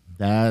skin.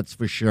 That's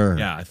for sure.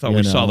 Yeah, I thought You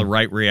we saw know. the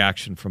right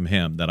reaction from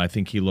him, that I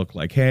think he looked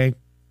like, hey,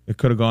 it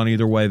could have gone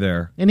either way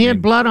there. And he I had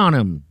mean, blood on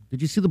him.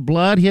 Did you see the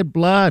blood? He had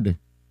blood.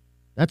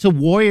 That's a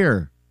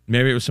warrior.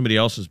 maybe it was somebody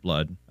else's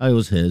blood. Oh, it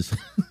was his.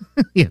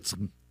 He had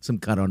some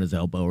cut on his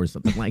elbow or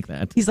something like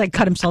that. He's like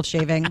cut himself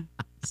shaving.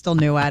 Still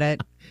new at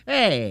it.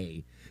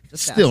 Hey,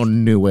 Just still asked.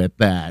 new at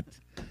that.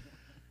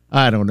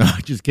 I don't know.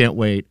 I just can't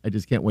wait. I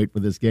just can't wait for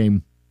this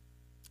game.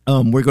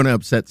 We're going to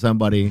upset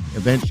somebody.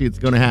 Eventually, it's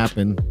going to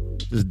happen.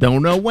 Just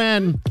don't know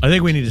when. I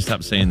think we need to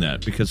stop saying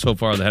that because so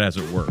far that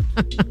hasn't worked.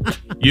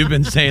 You've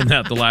been saying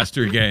that the last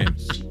 3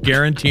 games.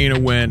 Guaranteeing a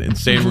win and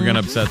saying we're going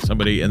to upset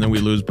somebody, and then we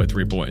lose by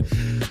 3 points.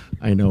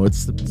 I know.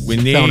 It's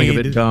sounding a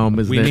bit dumb,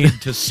 isn't it? We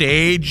need to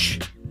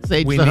sage.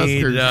 We the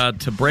need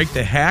Huskers. to break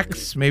the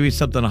hex. Maybe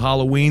something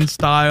Halloween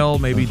style.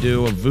 Maybe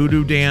do a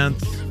voodoo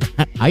dance.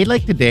 I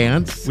like to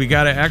dance. We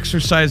got to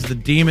exorcise the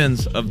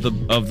demons of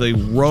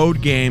the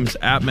road games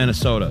at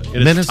Minnesota.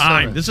 It is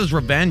time. This is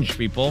revenge,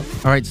 people.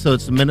 All right, so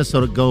it's the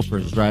Minnesota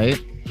Gophers, right?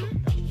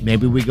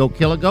 Maybe we go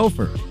kill a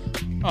gopher.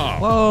 Oh.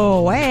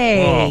 Whoa,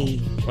 hey.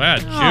 Whoa.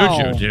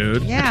 Wow, juju,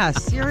 dude. Yeah,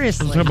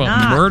 seriously. It's not about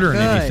not murdering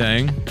good.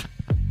 anything.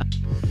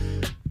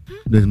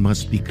 It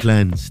must be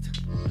cleansed.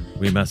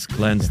 We must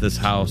cleanse this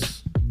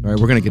house. All right,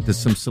 we're going to get to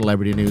some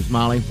celebrity news.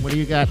 Molly, what do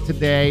you got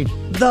today?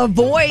 The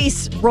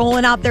Voice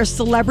rolling out their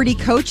celebrity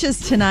coaches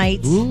tonight.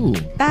 Ooh.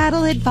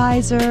 Battle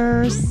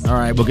advisors. All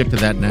right, we'll get to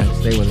that next.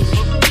 Stay with us.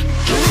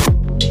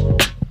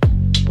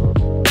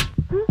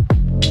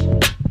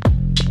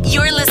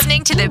 You're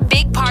listening to the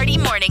Big Party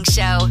Morning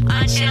Show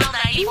on Channel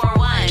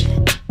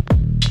 94.1.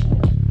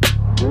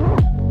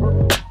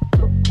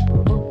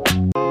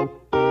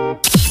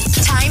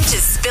 Time to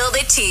spill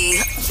the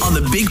tea on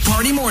the Big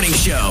Party Morning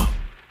Show.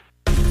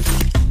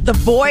 The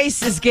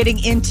Voice is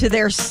getting into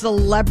their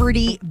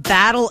celebrity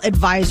battle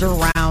advisor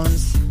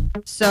rounds.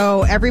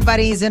 So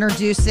everybody's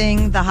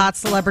introducing the hot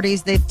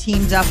celebrities they've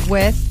teamed up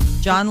with.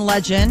 John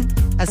Legend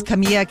has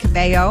Camila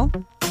Cabello.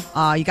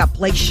 You got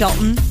Blake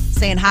Shelton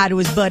saying hi to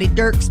his buddy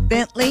Dierks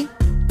Bentley.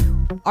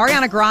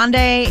 Ariana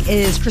Grande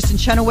is Kristen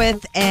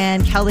Chenoweth,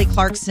 and Kelly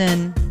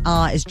Clarkson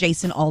is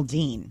Jason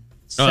Aldean.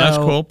 Oh, that's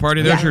cool.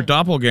 Party, there's your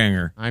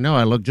doppelganger. I know.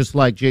 I look just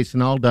like Jason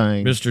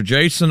Aldean. Mr.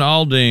 Jason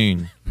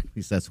Aldean. At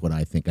least that's what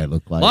I think I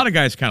look like. A lot of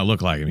guys kind of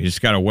look like him. He's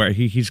got a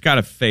he's got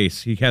a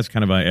face. He has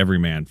kind of an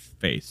everyman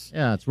face.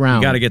 Yeah, it's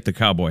round. You got to get the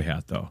cowboy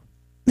hat, though.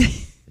 The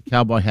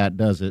cowboy hat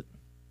does it.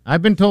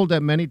 I've been told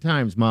that many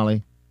times,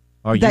 Molly.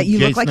 Are that you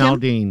Jason look like him?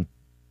 Aldean?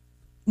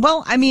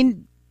 Well, I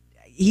mean,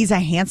 he's a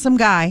handsome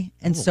guy,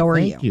 and so are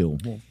you. Thank you.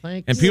 Well,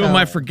 thank And you. people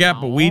might forget,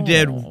 but we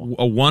did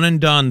a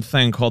one-and-done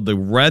thing called the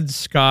Red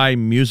Sky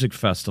Music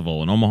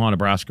Festival in Omaha,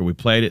 Nebraska. We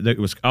played it. It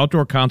was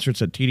outdoor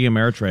concerts at TD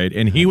Ameritrade,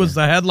 and he was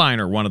the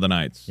headliner one of the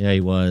nights. Yeah,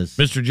 he was.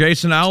 Mr.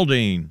 Jason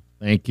Aldean.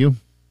 Thank you.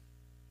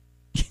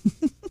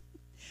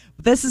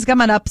 This is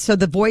coming up. So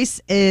The Voice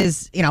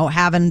is,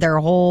 having their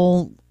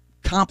whole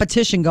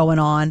competition going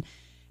on.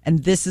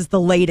 And this is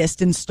the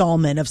latest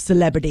installment of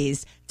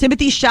celebrities.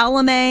 Timothée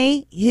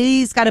Chalamet,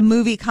 he's got a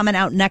movie coming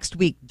out next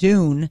week,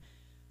 Dune.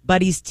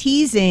 But he's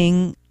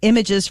teasing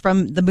images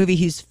from the movie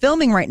he's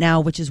filming right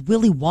now, which is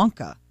Willy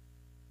Wonka.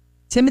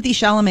 Timothée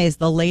Chalamet is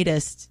the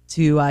latest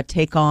to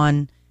take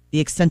on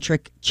the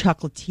eccentric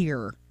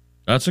chocolatier.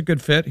 That's a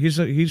good fit.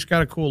 He's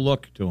got a cool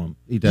look to him.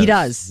 He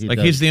does.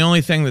 He's the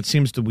only thing that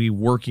seems to be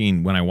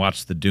working when I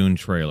watch the Dune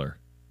trailer.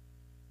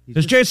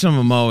 Because Jason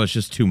Momoa is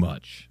just too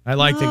much. I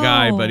like the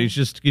guy, but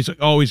he's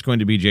always going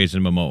to be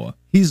Jason Momoa.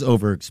 He's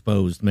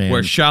overexposed, man.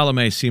 Where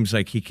Chalamet seems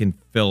like he can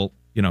fill,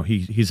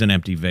 he's an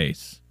empty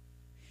vase.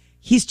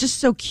 He's just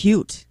so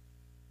cute.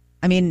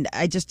 I mean,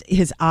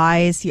 his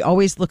eyes, he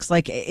always looks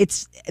like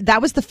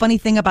that was the funny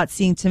thing about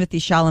seeing Timothée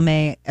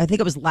Chalamet. I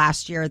think it was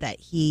last year that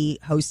he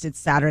hosted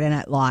Saturday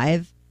Night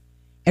Live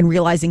and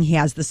realizing he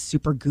has this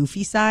super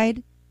goofy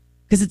side.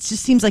 Because it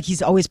just seems like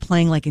he's always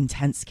playing like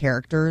intense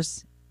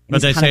characters.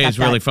 But they say he's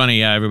really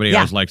funny. Yeah, everybody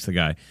always likes the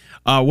guy.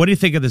 What do you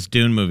think of this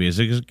Dune movie? Is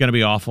it going to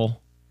be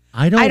awful?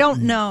 I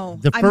don't know.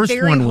 The first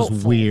one was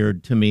hopeful.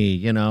 weird to me.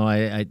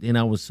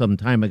 It was some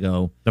time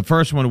ago. The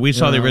first one, we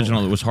saw the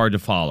original. It was hard to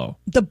follow.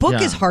 The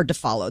book is hard to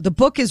follow. The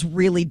book is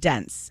really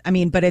dense. I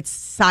mean, but it's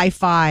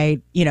sci-fi,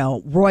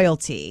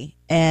 royalty.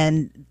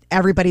 And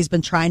everybody's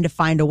been trying to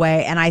find a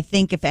way. And I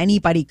think if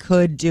anybody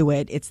could do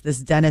it, it's this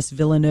Denis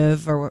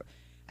Villeneuve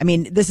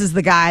this is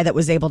the guy that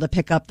was able to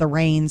pick up the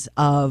reins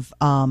of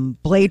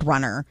Blade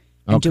Runner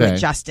and do it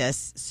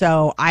justice.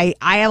 So I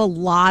have a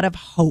lot of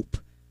hope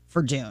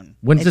for Dune.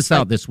 When's this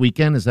out? This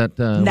weekend? Is that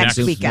next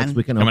weekend? Next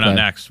weekend. Coming out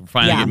next. We're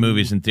finally getting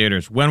movies in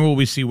theaters. When will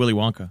we see Willy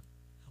Wonka?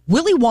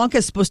 Willy Wonka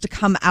is supposed to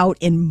come out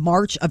in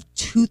March of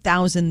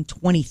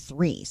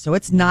 2023, so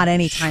it's not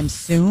anytime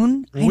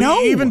soon. I know.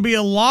 Will we even be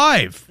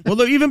alive? Will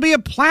there even be a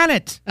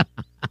planet?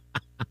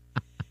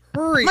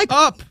 Hurry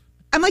up.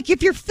 I'm like,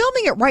 if you're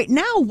filming it right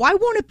now, why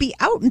won't it be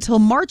out until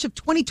March of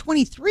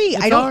 2023?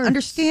 I don't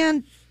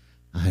understand.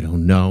 I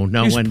don't know.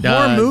 These one poor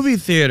does. movie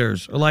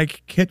theaters are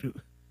like, will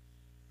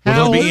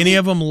there be any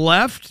of them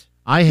left?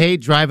 I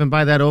hate driving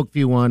by that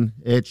Oakview one.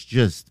 It's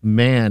just,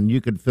 man, you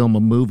could film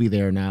a movie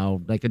there now,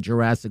 like a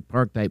Jurassic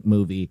Park type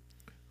movie.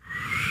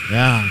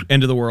 Yeah.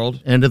 End of the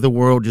world. End of the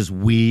world, just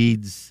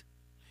weeds.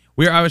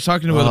 I was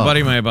talking with a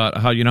buddy of mine about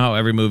how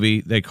every movie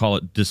they call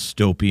it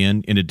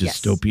dystopian, in a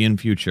dystopian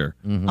future.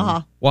 Mm-hmm.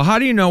 Well, how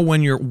do you know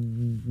when you're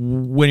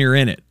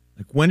in it?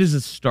 Like, when does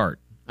it start?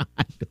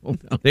 I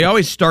don't know. They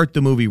always start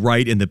the movie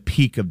right in the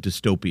peak of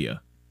dystopia.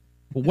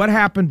 But what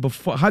happened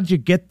before? How'd you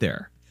get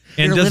there?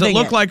 And You're does it living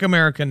look it. like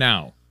America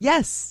now?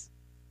 Yes.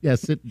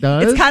 Yes, it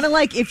does. It's kind of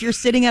like if you're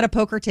sitting at a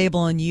poker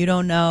table and you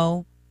don't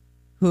know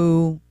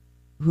who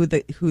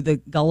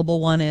the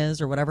gullible one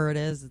is or whatever it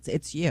is.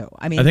 It's you.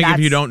 I mean, I think if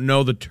you don't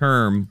know the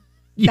term,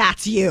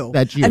 that's you.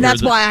 That's you. And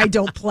that's why I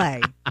don't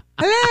play.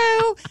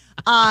 Hello.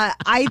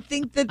 I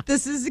think that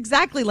this is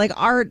exactly like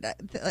art.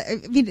 I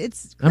mean,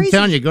 it's crazy. I'm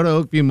telling you, go to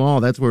Oakview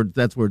Mall. That's where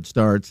it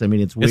starts. I mean,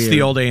 it's weird. it's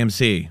the old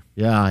AMC.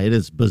 Yeah, it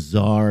is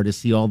bizarre to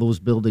see all those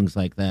buildings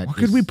like that. What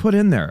could we put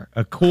in there?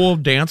 A cool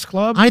dance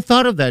club? I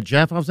thought of that,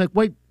 Jeff. I was like,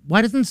 wait,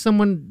 why doesn't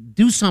someone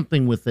do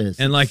something with this?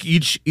 And like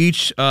each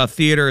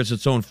theater is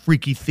its own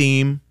freaky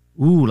theme.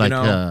 Ooh,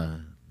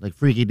 like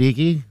Freaky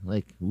Deaky?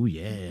 Like, ooh,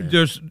 yeah.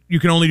 You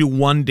can only do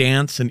one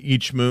dance in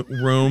each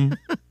room.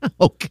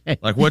 Okay.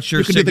 Like, what's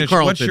your You can do the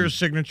signature? What's Carlton. your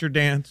signature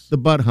dance? The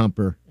butt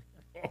humper.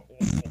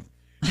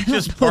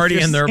 Just know if you're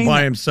partying there saying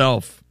by that.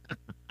 himself.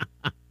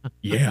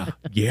 Yeah.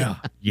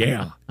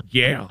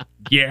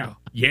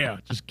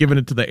 Just giving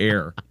it to the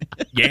air.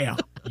 Yeah.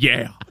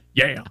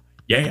 You're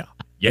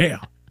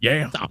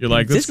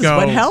like, let's This is go.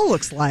 what hell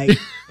looks like.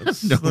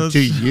 No, to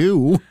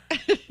you.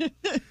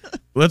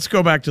 Let's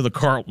go back to the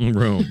Carlton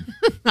room.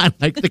 I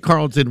like the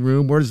Carlton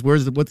room. What's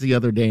the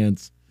other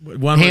dance?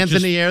 One Hands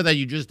just- in the air that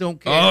you just don't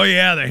care. Oh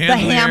yeah, the hands The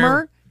in the air.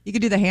 hammer. You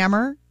could do the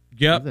hammer.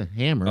 Yep. The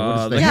hammer. What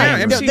is the the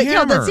hammer? MC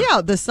Hammer.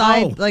 Hammer. The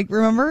side, Oh. like,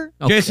 remember?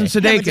 Jason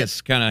Okay.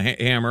 Sudeikis kind of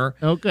hammer.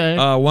 Okay.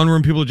 One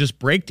room, people are just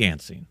break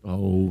dancing.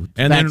 Oh,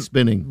 And back then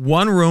spinning.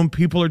 one room,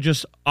 people are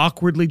just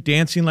awkwardly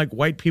dancing like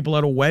white people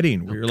at a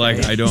wedding. Where you're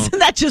like, I don't. Isn't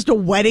that just a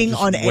wedding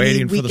Just on any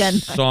waiting for the weekend?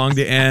 song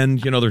to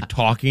end. You know, they're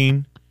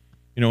talking.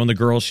 You know, when the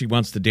girl, she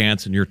wants to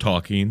dance and you're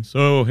talking.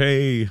 So,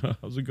 hey,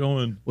 how's it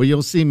going? Well,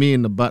 you'll see me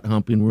in the butt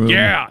humping room.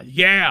 Yeah.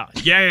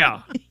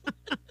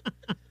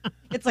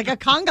 It's like a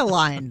conga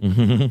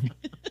line.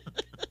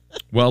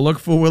 Well, look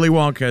for Willy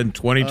Wonka in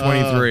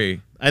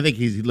 2023. I think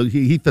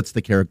he fits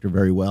the character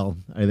very well.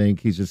 I think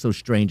he's just so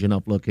strange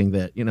enough looking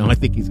that, I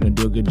think he's going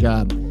to do a good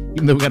job.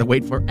 Even though we got to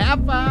wait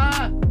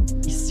forever.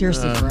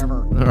 Seriously,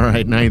 forever. All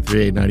right,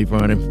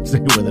 938-9400. Stay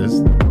with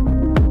us.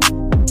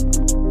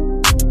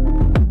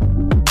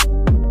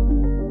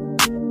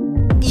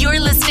 You're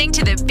listening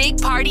to the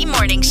Big Party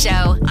Morning Show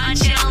on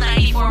Channel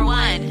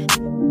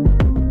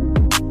 94.1.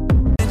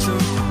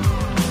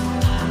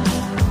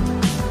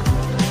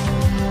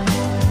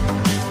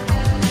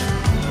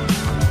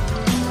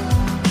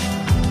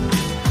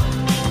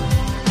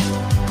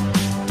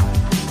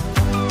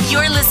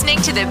 You're listening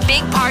to the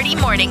Big Party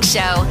Morning Show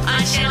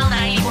on Channel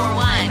 94.1.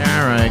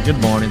 All right, good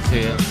morning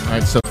to you. All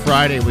right, so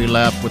Friday we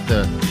left with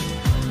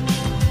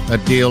a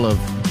deal of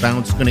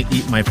Bounce going to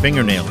eat my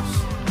fingernails.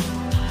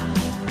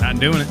 Not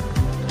doing it.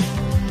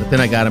 But then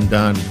I got them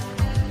done.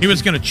 He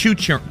was going to chew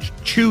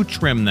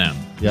trim them.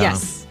 Yeah.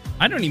 Yes.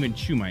 I don't even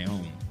chew my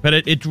own. But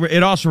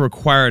it also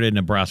required a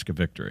Nebraska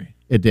victory.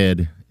 It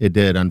did,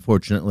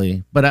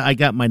 unfortunately. But I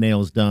got my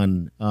nails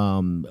done.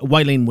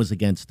 Whitelane was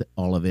against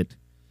all of it.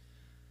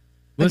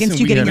 Against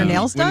you getting your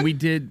nails done? When we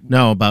did,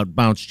 No, about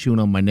Bounce chewing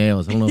on my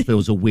nails. I don't know if it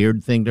was a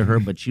weird thing to her,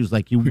 but she was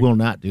like, you will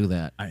not do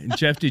that.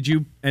 Jeff, did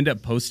you end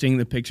up posting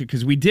the picture?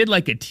 Because we did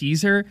like a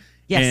teaser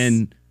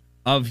and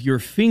of your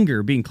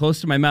finger being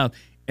close to my mouth.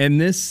 And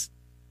this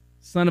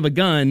son of a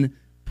gun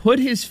put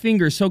his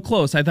finger so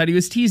close, I thought he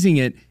was teasing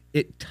it.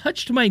 It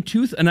touched my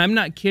tooth, and I'm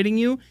not kidding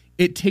you.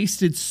 It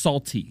tasted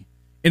salty.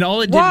 And all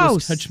it did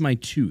was touch my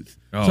tooth.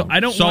 So I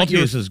don't want salty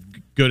your is as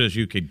good as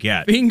you could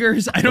get.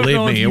 fingers. I don't Believe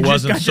know me, if you it just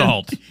wasn't got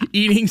salt. done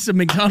eating some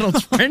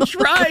McDonald's French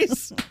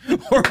fries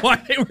or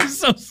why they were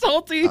so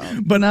salty.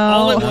 But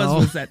all it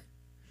was that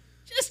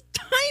just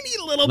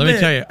tiny little Let bit. me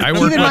tell you, I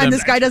Keep worked in with mind, him.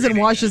 this guy doesn't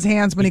wash his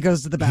hands when he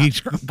goes to the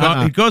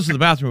bathroom. He goes to the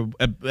bathroom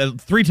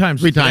 3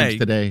 times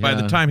today. By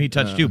the time he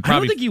touched you, I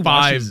probably don't think he 5.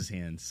 washes his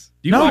hands.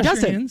 Do you No, he wash your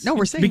doesn't. hands? No,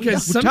 we're saying he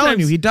because doesn't. I'm telling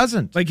sometimes you, he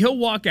doesn't. like he'll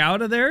walk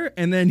out of there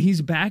and then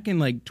he's back in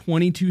like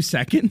 22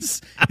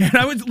 seconds. And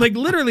I was like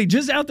literally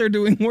just out there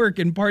doing work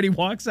and Party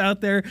walks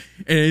out there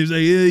and he's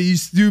like, yeah, you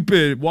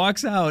stupid.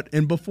 Walks out.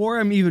 And before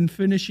I'm even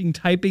finishing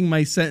typing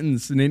my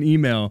sentence in an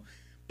email,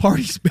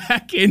 Party's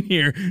back in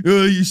here.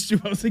 Oh, you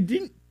stupid. I was like,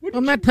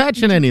 I'm not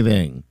touching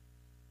anything.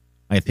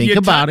 I think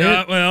about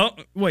it. Well,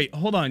 wait,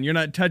 hold on. You're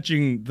not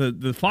touching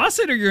the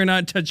faucet or you're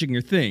not touching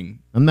your thing?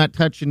 I'm not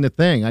touching the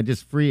thing. I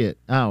just free it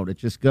out. It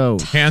just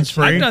goes. Hands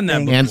free. I've done that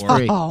before. Hands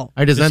free. Oh.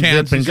 I just His unzip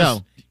hands and is go.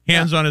 just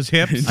hands on his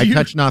hips. I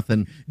touch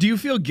nothing. Do you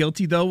feel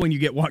guilty, though, when you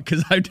get walked?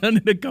 Because I've done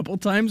it a couple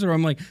times where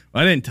I'm like,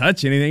 well, I didn't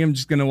touch anything. I'm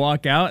just going to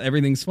walk out.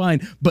 Everything's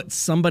fine. But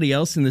somebody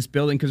else in this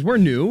building, because we're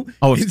new.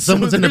 Oh, if and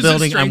someone's in the there's a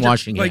building, I'm stranger,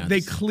 washing Like, hands.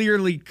 they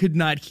clearly could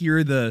not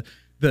hear the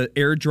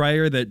air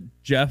dryer that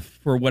Jeff,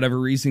 for whatever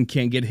reason,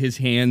 can't get his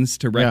hands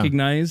to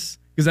recognize.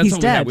 Because that's He's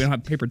what we have. dead. We don't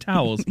have paper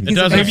towels. It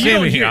doesn't If you see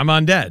don't me. hear- I'm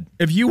undead.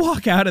 If you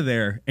walk out of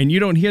there and you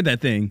don't hear that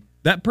thing,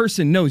 that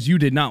person knows you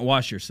did not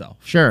wash yourself.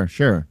 Sure.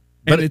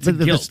 But, it's a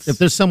guilt. if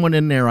there's someone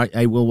in there,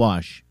 I will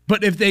wash.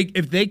 But if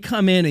they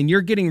come in and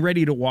you're getting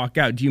ready to walk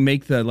out, do you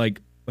make the like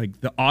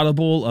the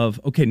audible of,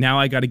 okay, now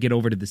I got to get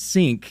over to the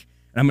sink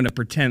and I'm going to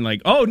pretend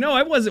like, oh, no,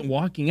 I wasn't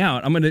walking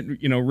out. I'm going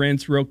to,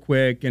 rinse real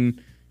quick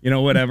and,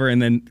 whatever.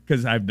 And then,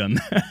 because I've done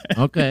that.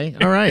 Okay.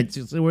 All right.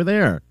 So we're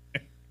there.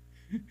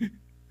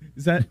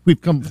 Is that we've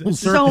come full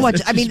circle? So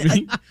much. I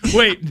mean,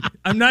 wait,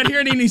 I'm not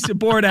hearing any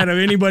support out of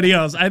anybody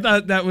else. I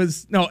thought that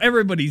was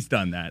everybody's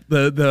done that.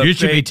 The you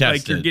should be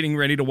tested. Like you're getting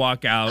ready to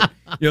walk out.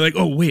 You're like,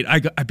 oh wait,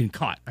 I've been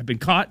caught.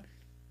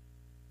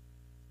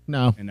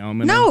 No. And now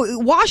no,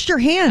 wash your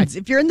hands.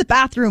 If you're in the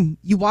bathroom,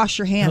 you wash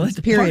your hands.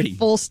 Period. Party.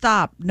 Full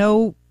stop.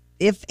 No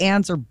ifs,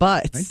 ands, or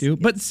buts. I do.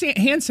 But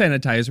hand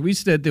sanitizer, we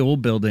used to at the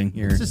old building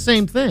here. It's the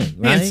same thing,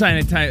 right? Hand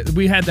sanitizer,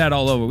 we had that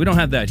all over. We don't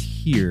have that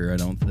here, I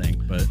don't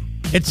think, but...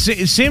 It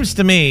seems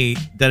to me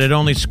that it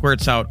only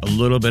squirts out a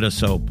little bit of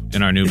soap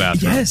in our new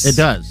bathroom. Yes. It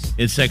does.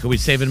 It's like, are we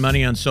saving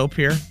money on soap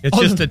here? It's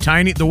just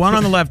the one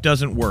on the left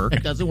doesn't work.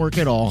 It doesn't work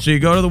at all. So you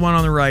go to the one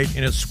on the right,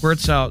 and it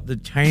squirts out the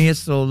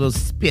tiniest little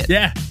spit.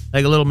 Yeah.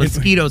 Like a little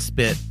mosquito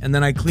spit. And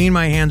then I clean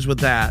my hands with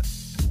that.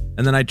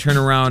 And then I turn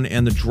around,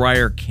 and the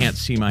dryer can't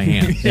see my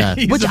hands. Yeah.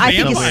 Which I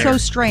think is so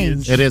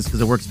strange. It is, because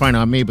it works fine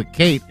on me. But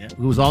Kate,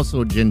 who's also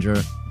a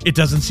ginger... It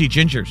doesn't see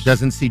gingers.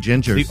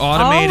 The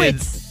automated...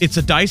 it's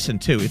a Dyson,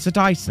 too. It's a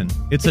Dyson.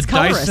 It's a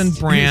colorist. Dyson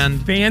brand.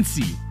 It's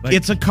fancy.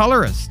 It's a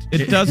colorist.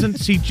 It doesn't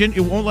see... It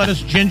won't let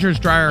us gingers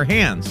dry our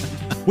hands.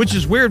 Which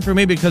is weird for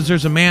me, because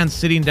there's a man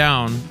sitting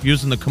down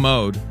using the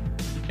commode,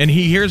 and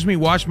he hears me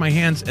wash my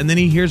hands, and then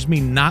he hears me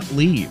not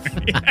leave.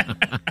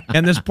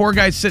 And this poor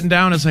guy sitting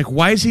down is like,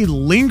 why is he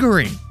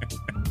lingering?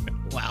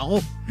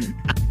 Well...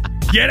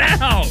 Get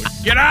out!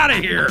 Get out of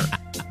here!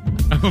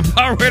 I'm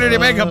about ready to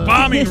make a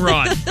bombing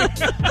run.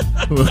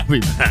 We'll be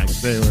back.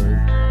 Stay with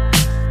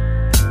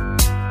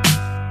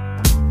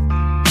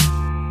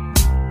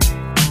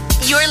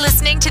You're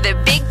listening to the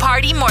Big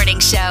Party Morning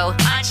Show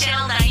on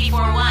Channel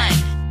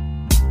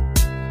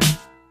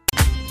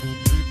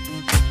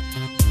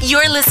 94.1.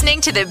 You're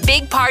listening to the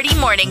Big Party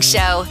Morning Show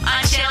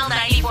on Channel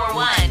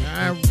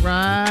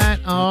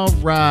 94.1. All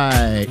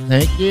right.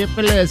 Thank you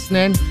for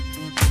listening.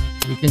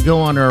 You can go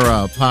on our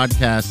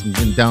podcast and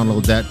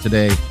download that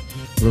today.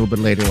 A little bit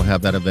later, we'll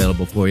have that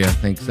available for you.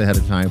 Thanks ahead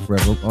of time for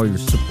all your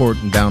support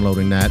in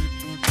downloading that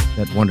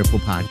wonderful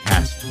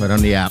podcast right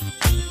on the app.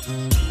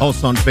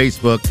 Also on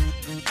Facebook,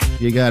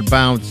 you got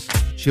Bounce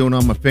chewing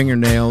on my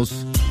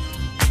fingernails.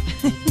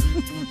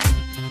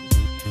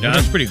 Yeah,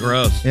 that's pretty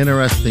gross.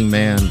 Interesting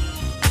man.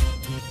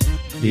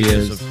 He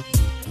is.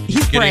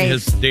 He's getting brave.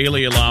 his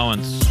daily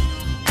allowance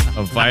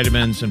of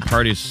vitamins and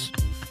party's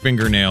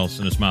fingernails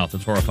in his mouth.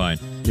 It's horrifying.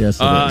 Yes,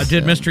 it is.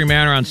 Did Mystery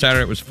Manor on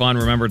Saturday. It was fun.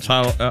 Remember, it's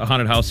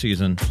haunted house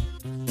season.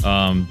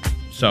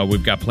 So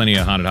we've got plenty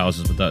of haunted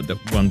houses, but the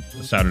one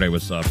Saturday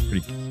was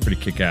pretty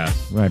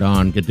kick-ass. Right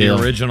on. Good deal.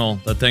 The original.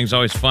 That thing's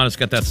always fun. It's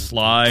got that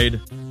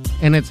slide.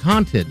 And it's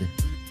haunted.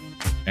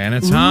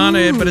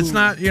 Haunted, but it's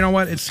not, you know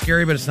what? It's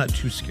scary, but it's not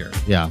too scary.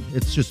 Yeah,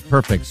 it's just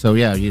perfect. So,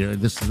 yeah,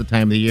 this is the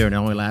time of the year, and it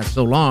only lasts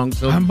so long.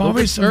 So I'm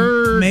always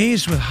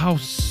amazed with how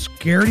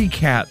scaredy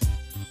cat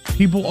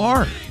people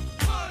are.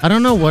 I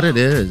don't know what it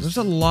is. There's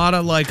a lot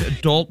of,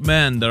 adult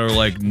men that are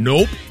like,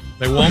 nope,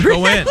 they won't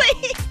go in.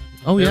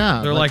 Oh,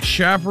 yeah. They're like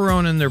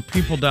chaperoning their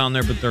people down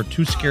there, but they're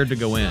too scared to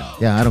go in.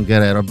 Yeah, I don't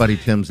get it. Our buddy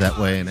Tim's that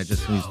way, and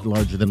he's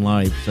larger than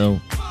life, so...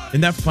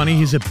 Isn't that funny?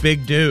 He's a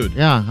big dude.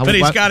 Yeah. But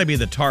he's got to be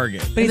the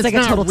target. But he's like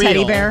a total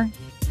teddy bear.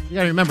 You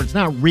got to remember, it's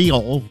not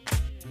real.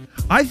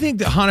 I think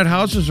that haunted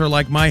houses are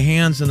like my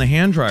hands in the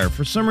hand dryer.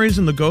 For some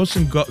reason, the ghosts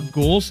and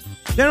ghouls,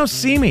 they don't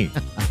see me.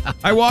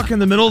 I walk in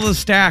the middle of the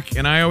stack,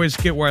 and I always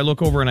get where I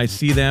look over and I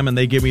see them, and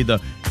they give me the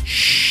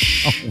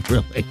shh. Oh,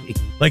 really?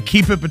 Like,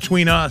 keep it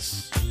between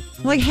us.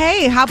 Like,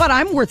 hey, how about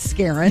I'm worth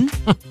scaring?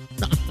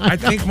 I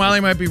think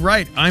Molly might be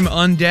right. I'm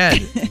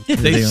undead.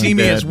 They see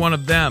me as one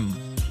of them.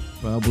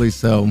 Probably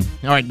so.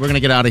 All right, we're going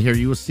to get out of here.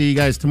 You will see you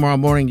guys tomorrow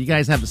morning. You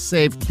guys have a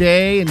safe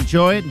day.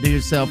 Enjoy it and do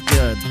yourself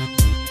good.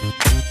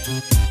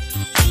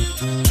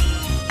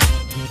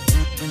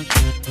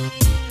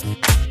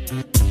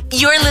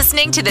 You're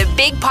listening to the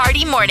Big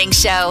Party Morning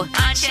Show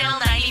on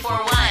Channel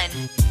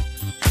 94.1.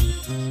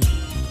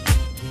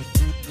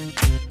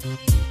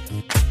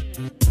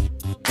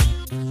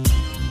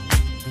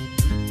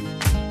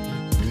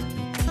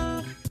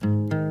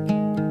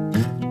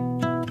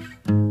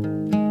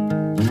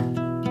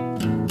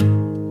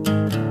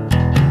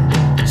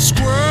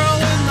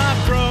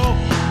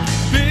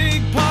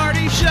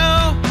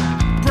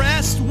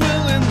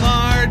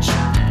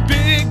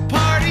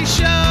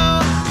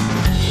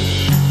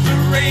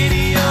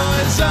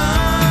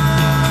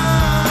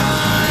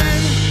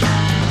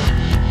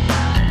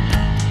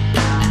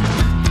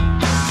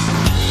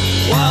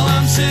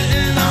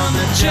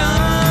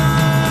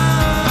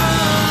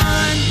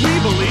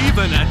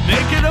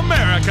 Naked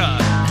America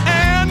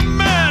and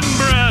man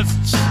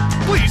breasts.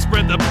 Please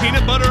spread the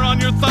peanut butter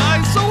on your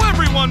thighs so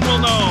everyone will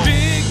know.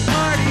 Big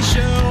Party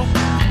Show.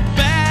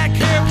 Back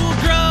hair will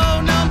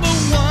grow. Number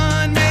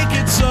one, make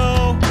it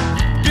so.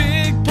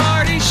 Big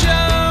Party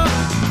Show.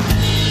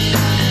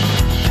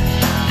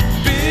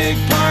 Big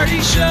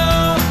Party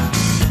Show.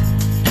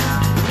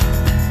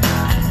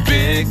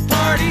 Big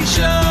Party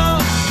Show.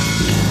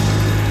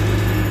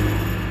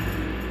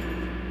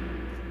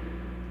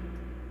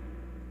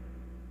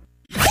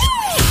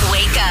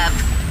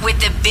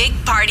 with the Big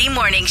Party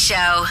Morning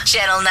Show,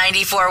 Channel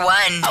 94.1.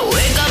 I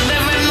wake up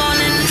every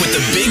morning with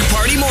the Big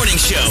Party Morning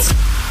Show.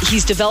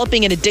 He's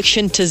developing an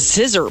addiction to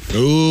scissor. Ooh,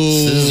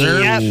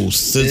 scissor. Yep.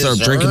 Scissor.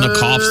 Drinking the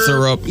cough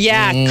syrup.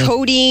 Yeah,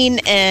 codeine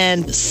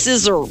and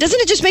scissor. Doesn't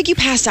it just make you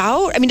pass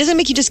out? I mean, doesn't it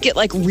make you just get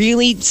like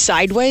really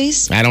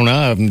sideways? I don't know.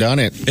 I haven't done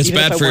it. It's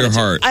bad for your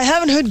heart. I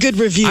haven't heard good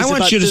reviews. I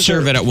want you to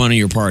serve it at one of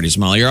your parties,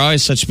 Molly. You're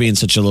always being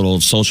such a little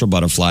social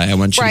butterfly. I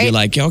want you to be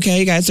like,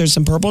 okay, guys, there's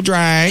some purple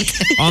drink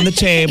on the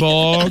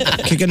table.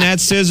 Kicking that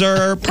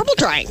scissor. Purple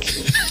drink.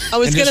 I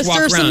was going to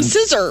serve some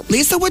scissor.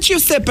 Lisa, what you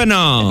sipping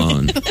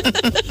on?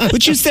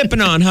 What you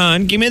sipping on,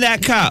 hon? Give me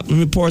that cup. Let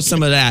me pour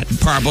some of that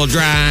purple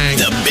drink.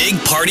 The Big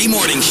Party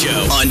Morning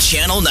Show on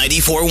Channel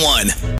 94.1.